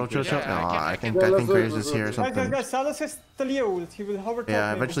just here. chill. Yeah, No, I think Yeah, I let's think do it, Graves let's is do here or it. Guys, something. Salas has ult. He will hover top. Yeah,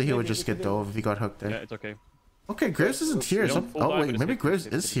 maybe. eventually he would Maybe just he get could dove if he got hooked Yeah, there. it's okay. Okay, Graves isn't here. don't full Oh dive, wait, just maybe get- Graves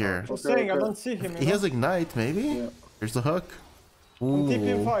get is the here. I'm Okay, saying I okay. don't see him. He has Ignite, maybe. Yeah. Here's the hook. I'm TP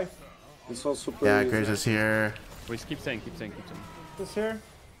in Ooh. 5. It's all super Yeah, easy. Graves is here. We keep saying. This here.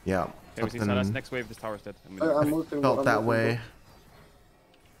 Yeah, Okay, we see Salas. something Next wave, this tower's dead. And I'm ulting, felt I'm that ulting way. bot.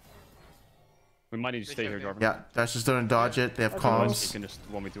 we might need to stay here, Jarvan. Yeah, Dash just don't dodge it. They have Okay, Otherwise, he comms. can just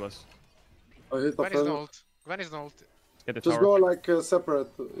 1v2 us. I hit the Gwen is no fan. ult. Gwen is no ult. Get the Just tower. go like separate.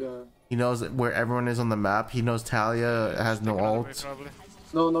 Yeah. He knows where everyone is on the map. He knows Talia has no Take another wave, ult. probably.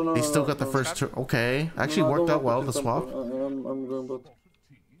 No. He still no, got the no. first turn. Okay, actually No, I worked don't out well, want the to swap. tempo. I'm going bot.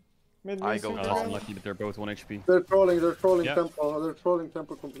 Mid I go missing top. That's again. unlucky, but they're both 1 HP. They're trolling Yeah. tempo. They're trolling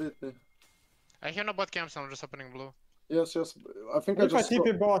tempo completely. I hear no bot camps, I'm just opening blue. Yes. I think What I if I just.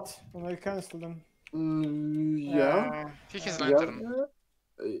 TP bot and I cancel them? Yeah. Kick his Yeah. lantern.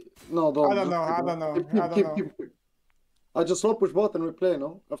 No, don't. I don't just know, keep I it. don't know, Keep- I don't keep- know. keep- I just slow push bot and we play,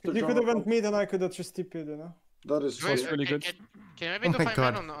 no? After If you John could have Wall. went mid and I could have just TP'd, you know? That is true. Wait, really good. Can you maybe Oh do my 5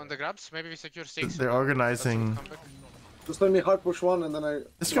 God. men on the grabs? Maybe we secure 6. They're organizing. Just let me hard push one and then I.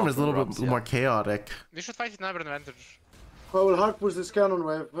 This scrum is a little bit Grabs, yeah. more chaotic. We should fight with never advantage. I will hard push this cannon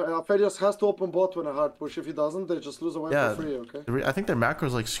wave. Fedios has to open bot when I hard push. If he doesn't, they just lose a wave Yeah. for free, okay? I think their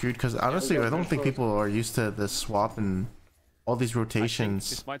macro's like screwed because honestly, I don't think people are used to this swap and all these I think rotations.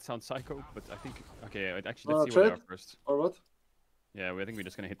 this might sound psycho, but I think... Okay, actually, let's see trade? where they are first. Or what? Yeah, I think we're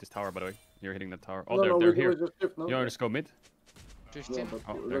just gonna hit this tower, by the way. You're hitting that tower. Oh, No, they're we here. just shift, no? You wanna just go mid? 15. Yeah, but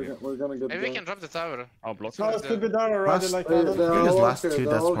Oh, we're, there you we're gonna get Maybe we down. can drop the tower. I'll block. Salas could be down already, Last- like They- I they're don't I think his all last here, two, they're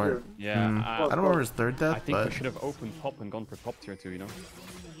that's all smart. here. Yeah, Mm. I don't remember his third I death, think we but should have opened top and gone for top tier 2, you know?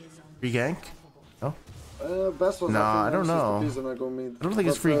 free gank. Best was Nah, I don't Nemesis know. piece and I go mid. I don't think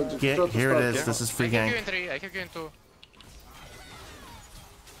it's But, free just gank. try to Here it start is. there. This is free I kick you gank. in 3, I kick you in 2.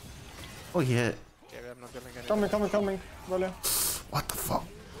 Oh, he hit. Okay, I'm not killing anyone. Coming, Valia. What the fuck?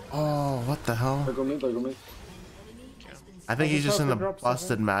 Oh, what the hell? I go mid. I think he's just in a Drops,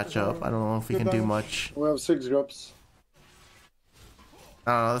 busted matchup. I don't know if he can do much. We have 6 drops.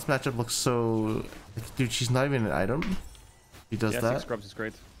 I don't know. This matchup looks so. Dude, she's not even an item. He does Yeah, 6 that. scrubs is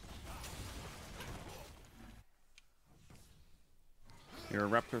great. Your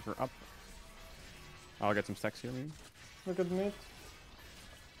raptors are up. I'll get some stacks here, maybe. Look at mid.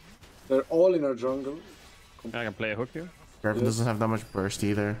 They're all in our jungle. I can play a hook here. Griffin doesn't have that much burst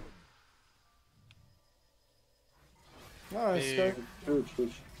either. Nice, Hey. guy.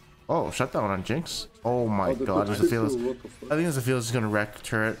 Huge. Oh, shutdown on Jinx. Oh my Oh, they god, put there's a 2-2, feels. what the fuck? I think there's a feels is gonna wreck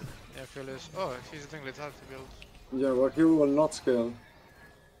turret. Yeah, feel is. Oh, he's doing it hard to build. Yeah, but he will not scale.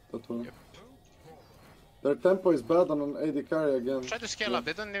 That one. Yep. Their tempo is bad on an AD carry again. Try to scale up.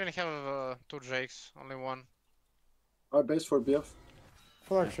 They don't even have 2 Drakes, only 1. I base for BF.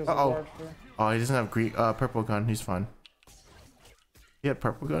 Flash is Uh-oh. a guard here. Oh, he doesn't have green, purple gun. He's fine. He had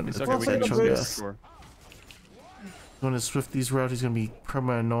purple gun. It's It's okay, we can Flash essential, is a yes. Sure. Going to Swifty's route, he's gonna be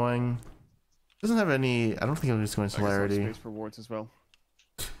perma annoying. Doesn't have any. I don't think he's going I guess I'll celerity. space for wards as well.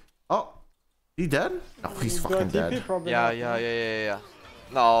 Oh, He dead? No, he's fucking dead. Yeah.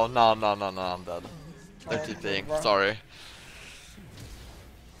 No, I'm dead. They're TPing, sorry.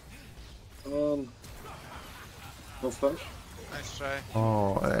 No flash. Nice try.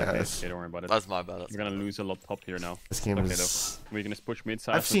 Oh, Okay, yes. don't worry about it. That's my bad. We're gonna lose a lot top here now. This game Okay, is... though. We're gonna push mid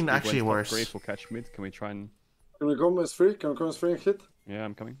side. I've seen actually worse. Graves will catch mid. Can we try and... Can we come as free? Can we come as free and hit? Yeah,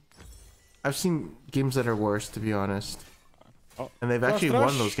 I'm coming. I've seen games that are worse, to be honest. Oh. And they've actually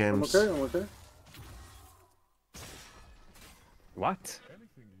won those I'm games. okay, I'm okay. What?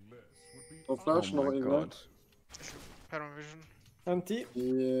 No flash, Oh no my ignite. god. Param vision. Anti.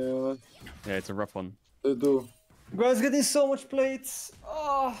 Yeah, Yeah, it's a rough one. they do. Guys getting so much plates.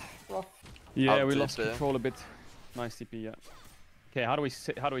 Oh, rough. Yeah, Out we lost TP. control a bit. Nice TP, yeah. Okay, how do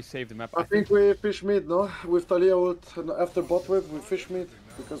we save the map? I think we fish mid, no? With Talia ult, and after bot wave, we fish mid.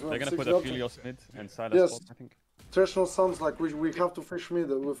 Because we They're have gonna 6 put jobs. Aphelios mid and Silas Yes. bot, I think. Threshold sounds like we have to fish mid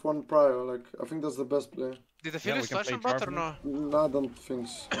with one prior. Like, I think that's the best play. Did the Yeah, we Philips can flash play on bot or Jarvan. no? No, I don't think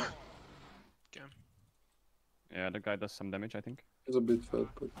so. Yeah, the guy does some damage, I think. He's a bit fat,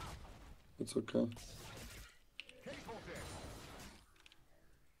 but it's okay.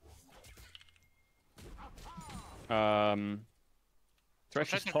 Thresh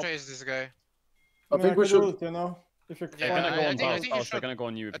Try is to top. chase this guy. I think we could should. ult, you know, if you can Yeah, They're find gonna go I on think- I Baus, think he Baus, they're should. gonna go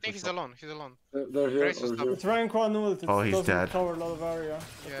on you. if I you think push he's top. alone. He's alone. They're here Grace is or top. here. It's rank 1 ult. Oh, he's doesn't dead. cover a lot of area.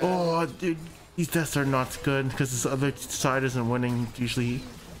 Yeah. Oh, dude. These deaths are not good because this other side isn't winning. Usually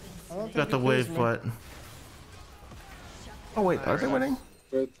I don't got think the it wave, kills me. but... Oh wait, are they winning?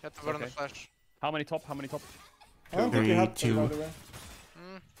 Great. You have to burn the Okay. flash. How many top? How many top? I don't think you have to, 3, by 2. the way.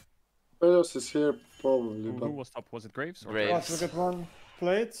 Pelios is here probably, Who but was top? Was it Graves? Or Graves. Let's look at one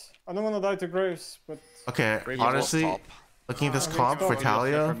plate. I don't want to die to Graves, but Okay, Graves was honestly, top. looking at this Okay, comp so for you're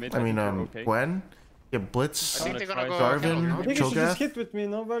Talia, safe for mid, I I mean, think you're okay. Gwen, yeah, I Blitz, think they're gonna go. Jarvan, Caedrel, I no? think you should Cho'Gath? just hit with me,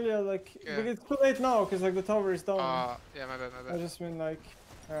 no Valia, like, Yeah. but it's too late now, because like the tower is down. Yeah, my bad, my I bad. just mean like,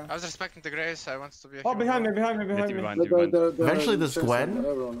 yeah. I was respecting the Grace. I wanted to be a Oh, hero. behind me, behind me, Let's behind see me. behind you, behind. Eventually this Gwen-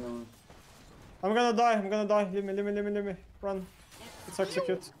 Everyone. I'm gonna die, I'm gonna die. Leave me, leave me, leave me, leave me. Run. Let's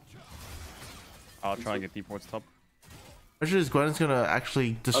execute. I'll try and get deep towards top. Eventually this Gwen's gonna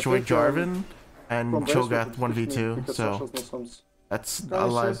actually destroy think, Jarvan and From base, Cho'Gath we can fish mid 1v2, because so Threshold's no sums. that's a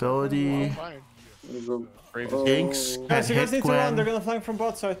Guys, liability. Fine. There you go. Graves Oh, is Jinx Guys, you guys hit need to run. They're Gwen. gonna flank from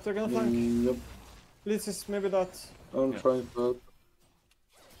bot side. They're gonna flank. Yep, Blitz is maybe that. I'm Yeah. trying to help.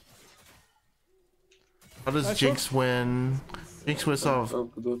 How does Nice Jinx win? Jinx wins off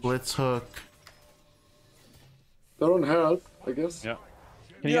Help to dodge. Blitz hook. They're on Herald, I guess. Yeah.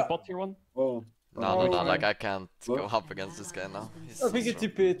 Can you Yeah. get bot tier 1? Oh. No, Oh, like man. I can't What? go up against this guy now. He's I so think you strong.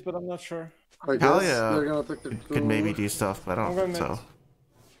 TP it, but I'm not sure. I guess Talia they're gonna take the Could maybe do stuff, but I I'm don't going think mid. so.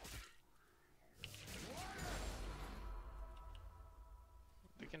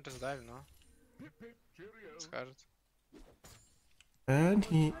 We can just dive now. Scared. And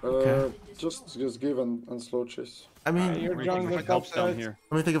he... Okay. Just give and slow chase. I mean, You're We're jungle taking top help down side. here.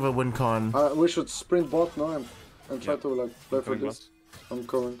 let me think of a win con. We should sprint bot now and try Yeah. to like play for Going this. bot. I'm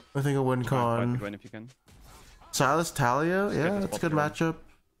coming. Let me think of win Try and fight con. Gwen if you can. Silas Talia, get yeah, the that's a spot good here. matchup.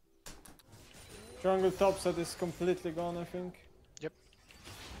 Jungle top side is completely gone, I think. Yep.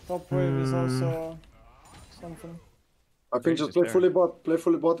 Top wave is also something. I think Graves just is play there.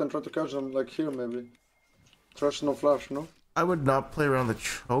 fully bot and try to catch them like here maybe. Trash no flash, no? I would not play around the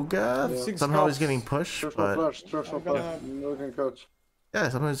Cho'Gath. Yeah. Six Somehow he's cops. getting pushed, Trash no but flash, trash no I'm flash. gonna- No can catch. yeah,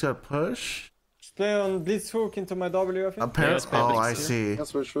 somehow he's got to push. Just play on Blitz hook into my W, I think. Apparently, let's play oh, Blitz I here. see.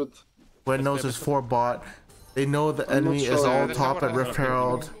 Yes, we should. Gwen knows play his Blitz. 4 bot. They know the I'm not enemy is sure. all Yeah, top that's at what I Rift thought.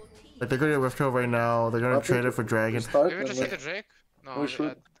 Herald. Like they're gonna get Rift Herald right now. They're I gonna think trade it for we Dragon. start Maybe and just then- hit the Drake? No, we should.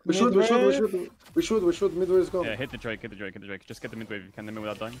 yeah. We should. Midway is gone. Yeah, hit the Drake, hit the Drake, hit the Drake. Just get the mid wave if you can, the mid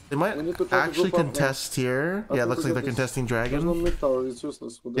without dying. They might We need to try to actually group up now. contest here. I Yeah, it think looks we like got they're this. contesting There's no Dragon. mid tower, it's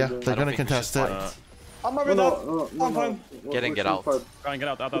useless. What Yeah, they're they're doing. gonna think we contest should it. fight. I'm No, maybe no, that. no, no, I'm no. fine. Get We out. should fight. Try and get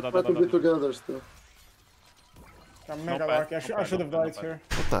out, Try to be together still. I'm Not mega bad, lucky. not I bad, should have not died bad. here.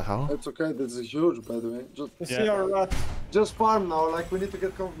 What the hell? It's okay, this is huge by the way. You Yeah. see our rat. Just farm now, like we need to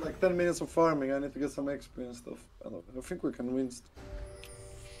get like 10 minutes of farming. I need to get some XP and stuff. I think we can win.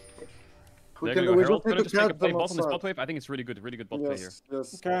 They're gonna go We Herald. just need Gonna to just take a catch play them bot on the spot outside. wave. I think it's really good bot play here. Yes,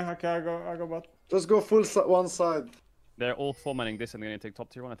 yes. Okay, I go bot. Just go full one side. They're all full manning this and they're gonna take top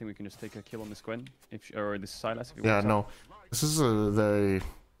tier 1. I think we can just take a kill on this Gwen. Or this Silas if you Yeah, want. no. This is a very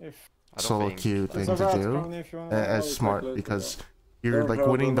If I don't solo think- queue it's thing a to rat do. coming if you want. As Oh, smart exactly, because yeah. you're Don't like have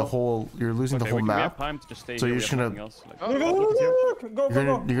winning the them. whole. You're losing the Okay, whole we have map. time to just stay So here. you're We just have gonna- nothing else. Like, Oh, Go, You're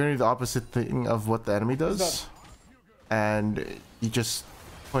go. gonna do the opposite thing of what the enemy does, that? and you just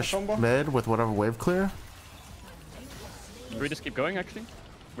push Combo? mid with whatever wave clear. Should we just keep going actually?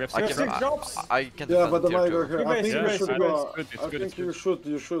 We have I six can, six drops. drops. I can Yeah, defend but the tier mic, 2. okay. I think Yeah, you should it's go. good, it's I good, think it's you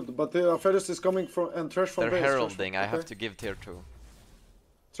good. should. But Ferris is coming from and Trash from They're base. heralding, I have okay? to give tier 2.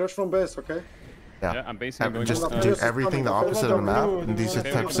 Trash from base, okay? Yeah, I'm basically going Just on the do base. everything the Coming. opposite of the map Okay, in these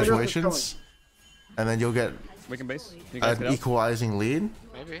okay, type of okay. situations, and then you'll get We can base. You guys an get out. equalizing lead.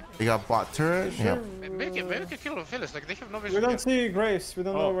 Maybe. You got bot turret. Yeah. Maybe we can kill Phyllis. Like they have no We vision. don't here. see Graves. We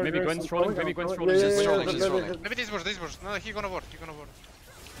don't know Oh, where maybe Graves Gwen's is. trolling. Maybe Gwen's trolling. Yeah, She's yeah, trolling, yeah, she's yeah, trolling. yeah. Maybe this burst. No, he gonna ward. He gonna ward.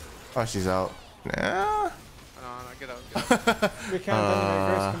 Oh, she's out. Yeah. No, get out. Get out. We can't anyway.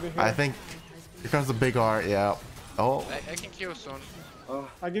 Graves can be here. I think here comes the big R. Yeah. Oh. I can kill soon.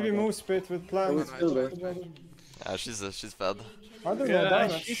 I give you move spit with plans. It's still there. Yeah, she's bad. I don't know Yeah,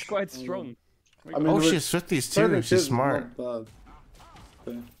 damage. she's quite strong. I mean, Oh, with she's 50s certain too. kids, She's smart. not bad.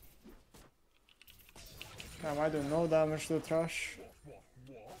 Okay. Damn, I do no damage to the trash.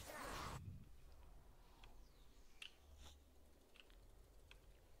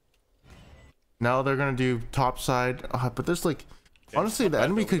 Now they're gonna do top side, but there's like, honestly, the Top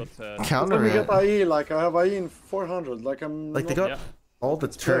enemy side, could we've got, Let counter me it. get IE, like I have IE in 400, like I'm Like they not- got Yeah. all the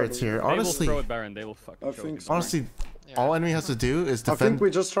turrets here. They will Honestly, throw it Baron. They will fucking I choke think it. so. honestly, all enemy has to do is I think defend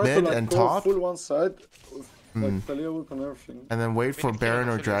we just try to mid like and go top, full one side, with, like Talia ult and everything. and then wait We for can kill Baron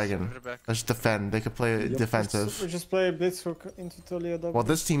or Phyllis. Dragon. We're back. Let's defend. They could play defensive. We just play Blitzhook into Talia double. Well,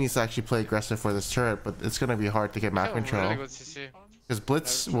 this team needs to actually play aggressive for this turret, but it's gonna be hard to get map Oh, really control good CC. because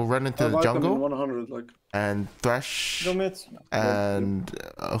Blitz will run into I the like them in jungle 100, like and Thresh Go mid. and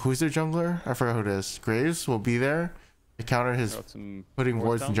who's their jungler? I forgot who it is. Graves will be there to counter his Got some putting wards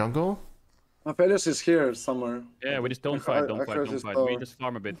wards in down. jungle. Aphelios is here somewhere. Yeah, we just don't I- fight, I don't fight, curse don't his fight. power. We just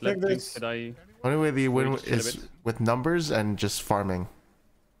farm a bit. Take Let this. Only way they win just chill a is bit. with numbers and just farming.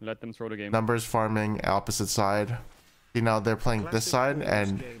 let them throw the game. Numbers farming opposite side. You know they're playing this side,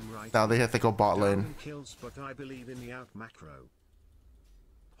 and now they have to go bot lane. Kills, but I believe in the out macro.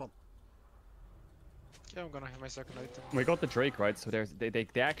 Yeah, I'm gonna have my second item. We got the Drake, right? So they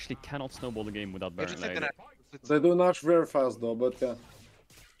actually cannot snowball the game without They Baron. just did Like, that. They do Nash very fast though, but yeah.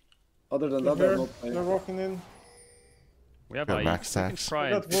 Other than that, they're Here. not They're playing. walking in. we have Got IE. max We can stacks. try I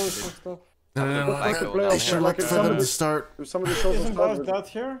got and wolves and stuff. No. I go play down I off here. should like look if for them somebody- to start. If somebody shows us Isn't top, that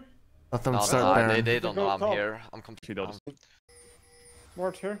here? Let them No, start no, Baron. they don't know I'm Top. here. I'm She completely. does.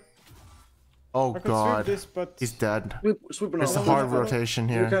 Ward here. Oh I could god, sweep this, but he's dead. sweep it It's a around. hard rotation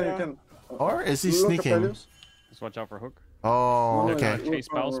You here. can. Or is he Look, sneaking? Aphelios. Just watch out for hook. Oh, No, okay. yeah. Chase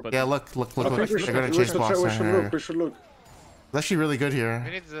bounce, but Yeah, look. I think we They're should, gonna we chase should, boss we should here. look. We should look. It's actually really good We here.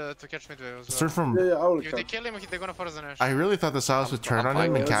 need to catch midway as Start well. from. Yeah, I will If they catch. kill him, they're gonna force the Nash. I really thought the Silas would turn on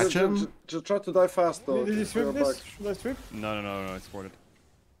him and fine. catch him. Just try to die fast though. did you just sweep go this? back. Should I sweep? no, it's warded.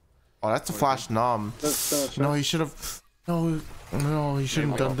 Oh, that's a flash nom. That's No, he should have. No, he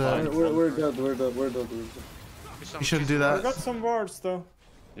shouldn't have done that. We're dead. We're dead. He shouldn't do I that. got some wards though.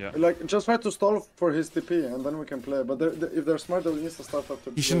 Yeah. Like, just try to stall for his TP and then we can play. But if they're smart, they'll insta start up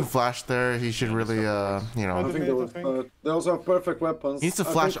to He shouldn't flash there. He should really, you I know. think they will. They also have perfect weapons. He needs to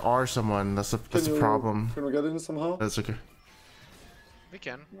I flash think- R someone. That's the problem. Can we get in somehow? That's okay. We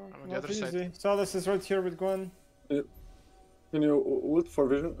can. I'm on the Not other side. easy. Salas is right here with Gwen. Can you ult for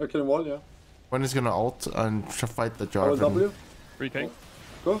vision? Can you wall? Yeah. When is gonna ult and to fight the Or Jarvan? W? 3k.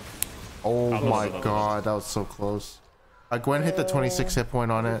 Go. Oh I'll my also- god, that was so close. Gwen hit the 26 hit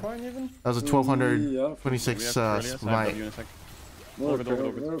point on it. Fine even. That was a Yeah. 1226 We have Aurelia, so I have smite. W in a sec. We're Over okay, it,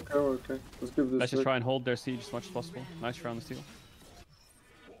 over it. we're okay, we're okay. Let's give this Let's just Rick. try and hold their siege as much as possible. Nice round of steal.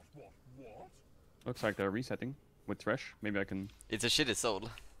 Looks like they're resetting with Thresh. Maybe I can. It's a shitty soul.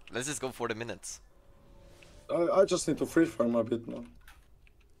 Let's just go for the minutes. I just need to free farm a bit now.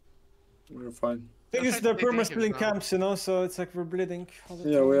 We're fine. Thing is, they're perma spilling camps, you know, so it's like we're bleeding. all the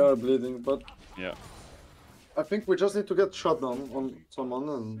Yeah, time. we are bleeding, but Yeah. I think we just need to get shot down on someone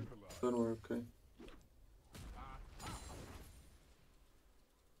and then we're okay.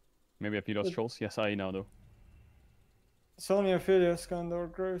 Maybe I lost trolls. Yes, I now though. Sell me Aphelios,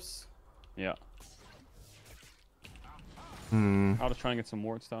 Scandor, Graves. Yeah. Hmm. I'll just try and get some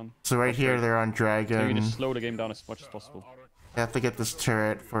wards down. So right here they're on So you can Dragon. just slow the game down as much as possible. They have to get this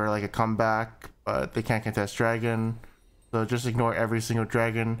turret for like a comeback, but they can't contest Dragon. So just ignore every single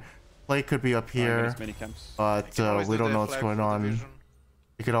Dragon. Play could be up Try and get here, as many camps. but Always we do don't the know what's flag going for the on. vision.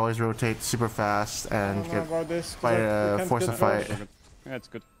 You could always rotate super fast I and don't know get about this. 'cause fight, we can't force get a fight. Thresh. Yeah, it's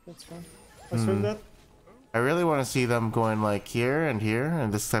good. That's fine. I swim that. I really want to see them going like here and here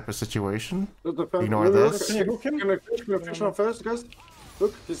in this type of situation. Just defend. Ignore Look, this. Can you hook him? Can I finish on first, guys?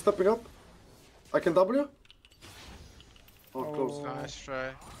 Look, he's stepping up. I can W. Oh, close. Nice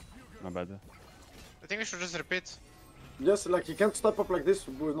try. My bad. I think we should just repeat. Yes, like he can't step up like this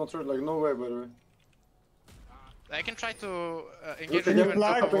with no turret. Like no way, by the way. I can try to engage Look, with again, you.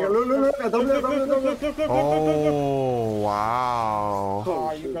 tapping it. Look, W. Oh, wow.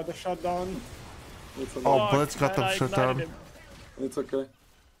 Oh, you got the shutdown. It's okay. Oh, Blitz got the Man, I shut ignited down. him. It's okay.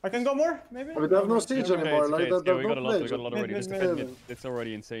 I can go more, maybe? But they have no siege Okay, anymore. it's okay, Like it's that, okay. We got a lot, play. we got a lot already. Mid, Just mid, defend mid. mid. It's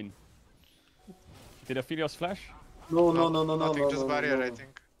already insane. Did Aphelios flash? No. Nothing, just barrier, I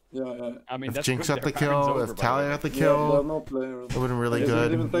think. Yeah. I mean, If that's Jinx good. got the Their pattern's kill, over, if by the Talia way. got the Yeah, they have kill, no player. it would have been really He doesn't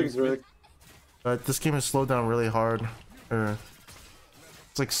good. even take Drake. But this game has slowed down really hard.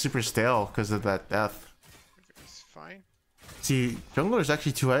 It's like super stale because of that death. It's fine. See, jungler is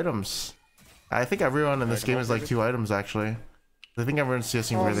actually 2 items. I think everyone in this game is like 2 items actually. I think everyone's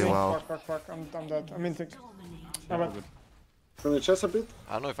CSing really well. Fuck. I'm dead. I'm in thick. Yeah, bad. all good. Can you chase a bit?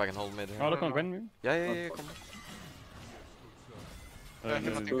 I don't know if I can hold mid here. Oh, look on Gwen, maybe? Yeah, come on. I have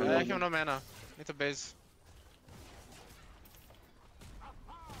nothing. I have no mana. Need a base.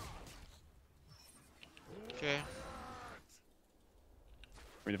 Okay.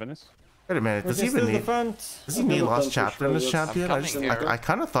 We defend this? Wait a minute, We does he can even still need? defend. Does he need last chapter in this I'm champion? I coming just, here. I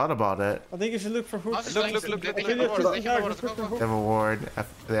kind of thought about it. I think you should look for hooks. Look, look, they look, have look, wards, look. they have wards, go, go. They have a ward.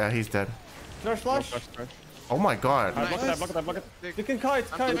 Yeah, he's dead. Flash, flash. Flash. Oh my god. Block it, block it, block it. You can kite,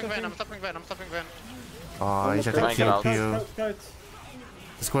 I'm kite. stopping Van, I'm stopping Van, I'm stopping Van. Oh, he's Try gonna and get kill out. Pew. Kite.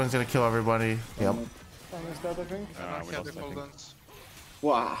 This Gwen's gonna kill everybody. Yep. Time is dead, I think. I we don't have lost, the I think. cooldowns.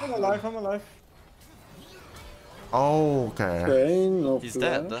 Wow. I'm alive. Oh, okay. Okay, no He's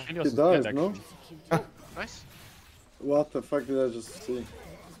flash. dead. Aphelios He is dies, dead, no? actually. Nice. What the fuck did I just see?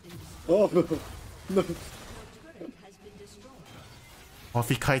 Oh no. No. Oh, if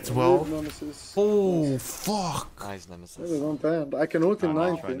he kites well. Nemesis. Oh, fuck. Nice Yeah, Nemesis. they don't end. I can ult in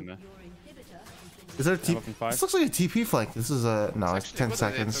I'll try 90. them, Is there a TP? Level 5. This looks like a TP flank. This is a. No, it's Actually 10 good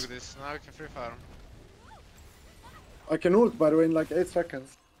that they seconds. took this. Now we can free farm. I can ult by the way in like 8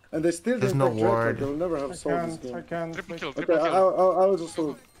 seconds. And they still There's didn't no take Drake, like, ward. they'll never have I sold this can't. I game. can't. Triple kill, Okay, triple kill. I will just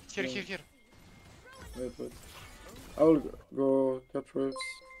ult. Here. Wait. I will go cut roots.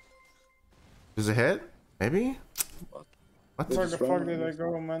 Does it hit? Maybe? What? What? They Where just the fuck ran. did I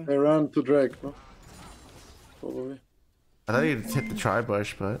go, man? They ran to Drake, no? Probably. I thought he'd hit the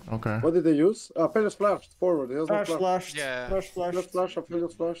tri-bush, but okay. What did they use? Pelos flashed forward. He has no Flash, flash. flashed. Yeah. Flash, Pelos flashed. flash,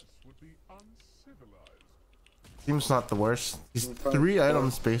 Pelos flashed. Seems not the worst. He's Okay. 3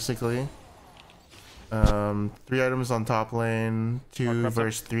 items basically. 3 items on top lane, 2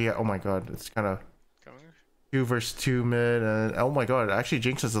 versus 3. Oh my god, it's kind of Coming. 2 versus 2 mid, and oh my god, actually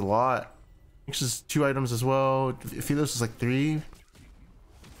Jinx has a lot. Jinx is 2 items as well. Aphelios is like 3,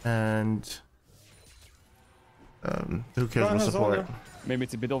 and who cares Run about has support? all Maybe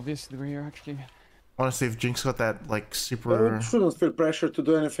it's a bit obvious that we're here, actually. Honestly, if Jinx got that like They super shouldn't feel pressure to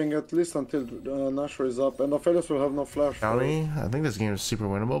do anything at least until Nashor is up. And Ophelia will have no flash. for- bounty, I think this game is super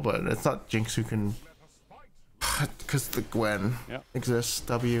winnable, but it's not Jinx who can. Because the Gwen Yeah. exists.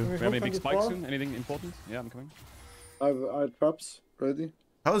 W. We have any big spikes soon? Anything important? Yeah, I'm coming. I have traps ready.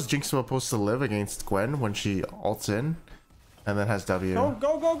 How is Jinx supposed to live against Gwen when she ults in and then has W? Go,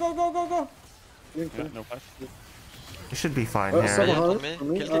 go, go, go, go, go, go. Yeah, no flash. It should be fine Well, here. someone- 700 me. for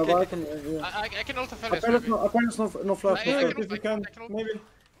me. Kill. Yeah. I can ult Aphelios Ophelia maybe. no flash. I No can flash. If you can, maybe.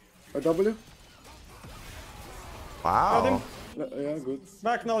 A W? Wow. Yeah, good.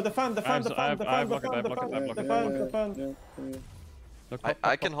 Back now, defend, defend, I have- defend, I have defend, blocked it, I have defend, blocked it, I have defend, blocked defend, it. defend. Look,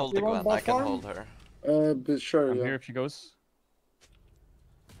 I can hold the You want Gwen. I bot can farm? hold her. But sure, I'm yeah. here if she goes.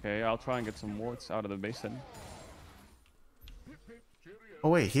 Okay, I'll try and get some wards out of the base then. Oh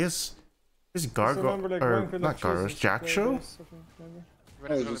wait, he has Just Gargo remember, like, or Gwen not could have Gargo's chosen Jack to Show. play this, I think, maybe. Van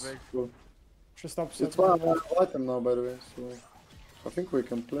Yeah, is really just big. go. Just stop. It's fine. I like him now, by the way. So I think we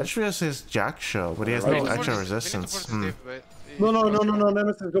can I play. just realized his Jack Show, but he has Right. no We need to extra We need to resistance. push this Hmm. deep, but No.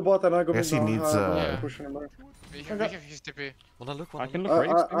 Nemesis go bot and I go Guess mid he now. needs, I'm Yeah. pushing him back. We have his TP. Wanna look? I Wanna can look?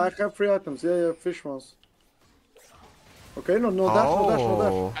 look raised. I have 3 items. Yeah, fish ones. Okay, no dash.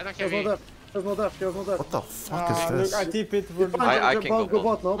 Oh, I don't He has have no E. dash. He has no dash. what the fuck is Look, this? I TP it. We're I can Go go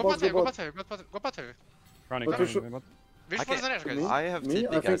bot now. Go Bot, bot heavy, go go bot. bot heavy, go bot heavy. Running, But we running, should- running, Wish I for the dash, guys. I have Me?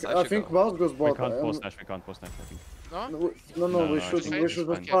 TP, guys. I think go. Baus goes We bot. can't post dash, we can't post dash, I think. No? No, No, we no, should it's we fine, should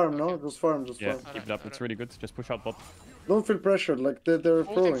it's just fine. farm, no? Just farm, just Yeah, farm. keep it up, it's really good. Just push out bot. Don't feel pressured, like they're Ulting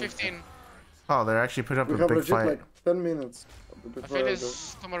throwing. 15. Oh, they're actually putting up We a have big legit fight. like 10 minutes before I go.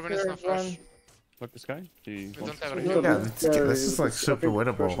 Aphelios, 2 more minutes, no flash. Look this guy. He We wants don't have to a swing. Yeah, this is like super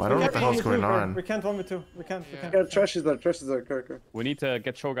winnable. I don't know what the hell's going on. We can't 1v2. We can't. We Yeah. can't. Yeah, trash is there, Kirk. We need to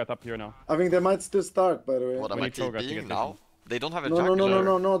get Shogat up here now. I think they might still start, by the way. What am We I need Cho'Gath to TPing get now? They don't have a No, juggler.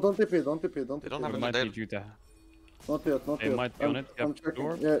 no, don't TP, don't TP. They don't We have might a need you to. Not yet, not They yet. might be on it. I'm Yep, checking.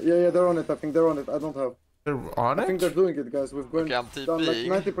 door. Yeah, they're on it. I think they're on it. I don't have. They're on I think they're it? doing it, guys. We've gone Okay, I'm down like TPing.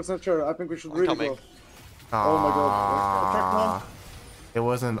 90% sure. I think we should I'm really coming. go. Oh my god. Ah, it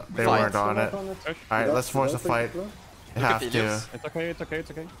wasn't. They Fight. weren't on it. All right, let's force a fight. They have to. Aphelios. It's okay, it's okay,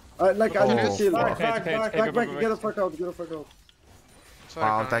 it's okay. Like, I need Oh, to kill. fuck. Back, Okay, it's okay, it's okay. back, get the fuck out, get the fuck out. Sorry,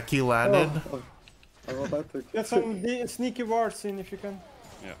 Wow, Connor. that key landed. Oh, I got that thing. Get some sneaky wards in if you can.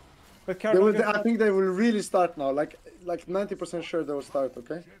 Yeah. But They careful. will, I think they will really start now. Like 90% sure they will start.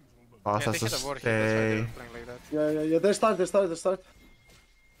 Okay. Boss Yeah, has they to hit a ward here, that's why stay. they're playing like that. Yeah. They start.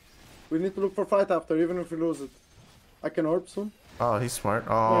 We need to look for fight after, even if we lose it. I can orb soon. Oh, he's smart.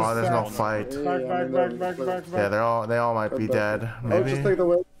 Oh, there's no fight. Back, back. Yeah, they all might be dead. I'll just Maybe. take the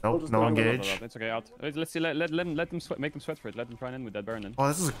wave. I'll Nope, just no take the wave. engage. It's okay, out. Let's see, let them sweat, make them sweat for it. Let them try and end with that Baron then. Oh,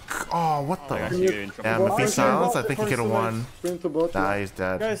 this is. Oh, what Like, the? actually, you're in trouble. Damn, if Why he is he silenced, I not think he the could have first won. Sprint to bot. Nah, he's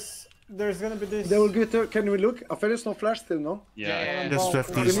dead. Guys, there's gonna be this. They will get to, can we look? Aphelios no flash still, no? Yeah. Just Well,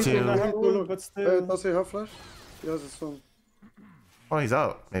 50s we need to too. have ult, but still. Does he have flash? He has his own. Oh, he's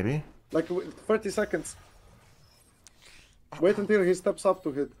out. Maybe. Like 30 seconds. Wait until he steps up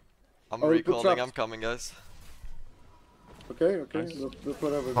to hit. I'm Or he put recalling, traps. I'm coming, guys. Okay. Nice. That's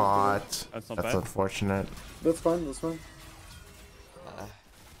whatever. Hot. That's not That's bad. unfortunate. That's fine. We're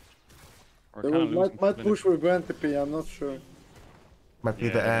They kinda will, losing might for push with Gwen TP, I'm not sure. Might be Yeah,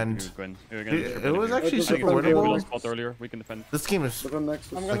 the they're gonna end. do Gwen. It was actually Just super defend We winnable. lost spot earlier, we can defend. This game is. But then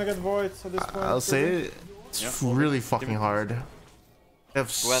next I'm gonna get voids at this point. I'll say it's Yeah. really fucking hard. They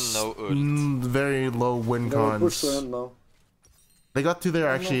have Gwen, no ult. very low win they will push to cons. end now. They got to their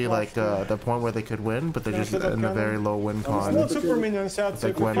I'm actually not like watching. the point where they could win, but they're Yeah, just they don't in the count very low win It's con. not super minions out, so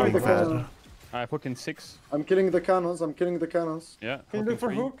Like you Gwen can being fight the fed. I hook in 6. I'm killing the cannons, Yeah. Can you hook look in for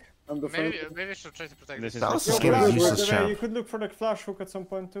 3. hook? I'm defending. Maybe we should try to protect This this. is That was the this Yo, game is Flash, useless, by the way, champ. you could look for the flash hook at some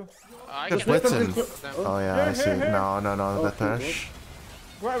point too. I Just can blitzing. Oh yeah, I see. Here. No, Oh, that thrash.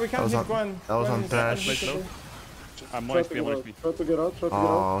 Well, we can't was hit on- Gwen. that was Gwen on is Thresh. unhittable. I'm Try 1 to HP, get I'm 1 out, HP. try to get out. Oh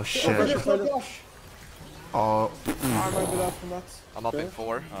Oh, shit. there's no flash. Oh, I might be down from that. I'm up in Okay.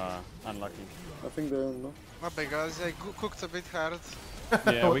 4. Unlucky. I think they end, no? My bad guys, I cooked a bit hard.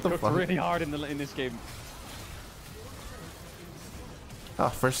 Yeah, What we the cooked fuck? really hard in this game. oh,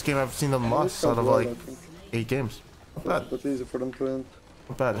 first game I've seen them This lost can't out of well, like I think. 8 games. Not bad. That's easy for them to end.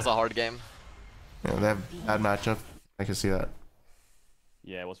 Not It was bad. a hard game. Yeah, they have bad matchup. I can see that.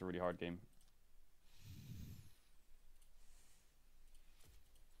 Yeah, it was a really hard game.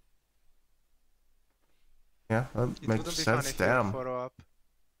 Yeah, that It makes wouldn't be sense. funny if Damn. you follow up.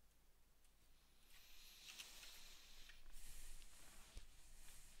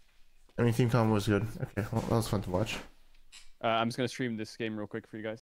 I mean, team combo was good. Okay, well, that was fun to watch. I'm just gonna stream this game real quick for you guys.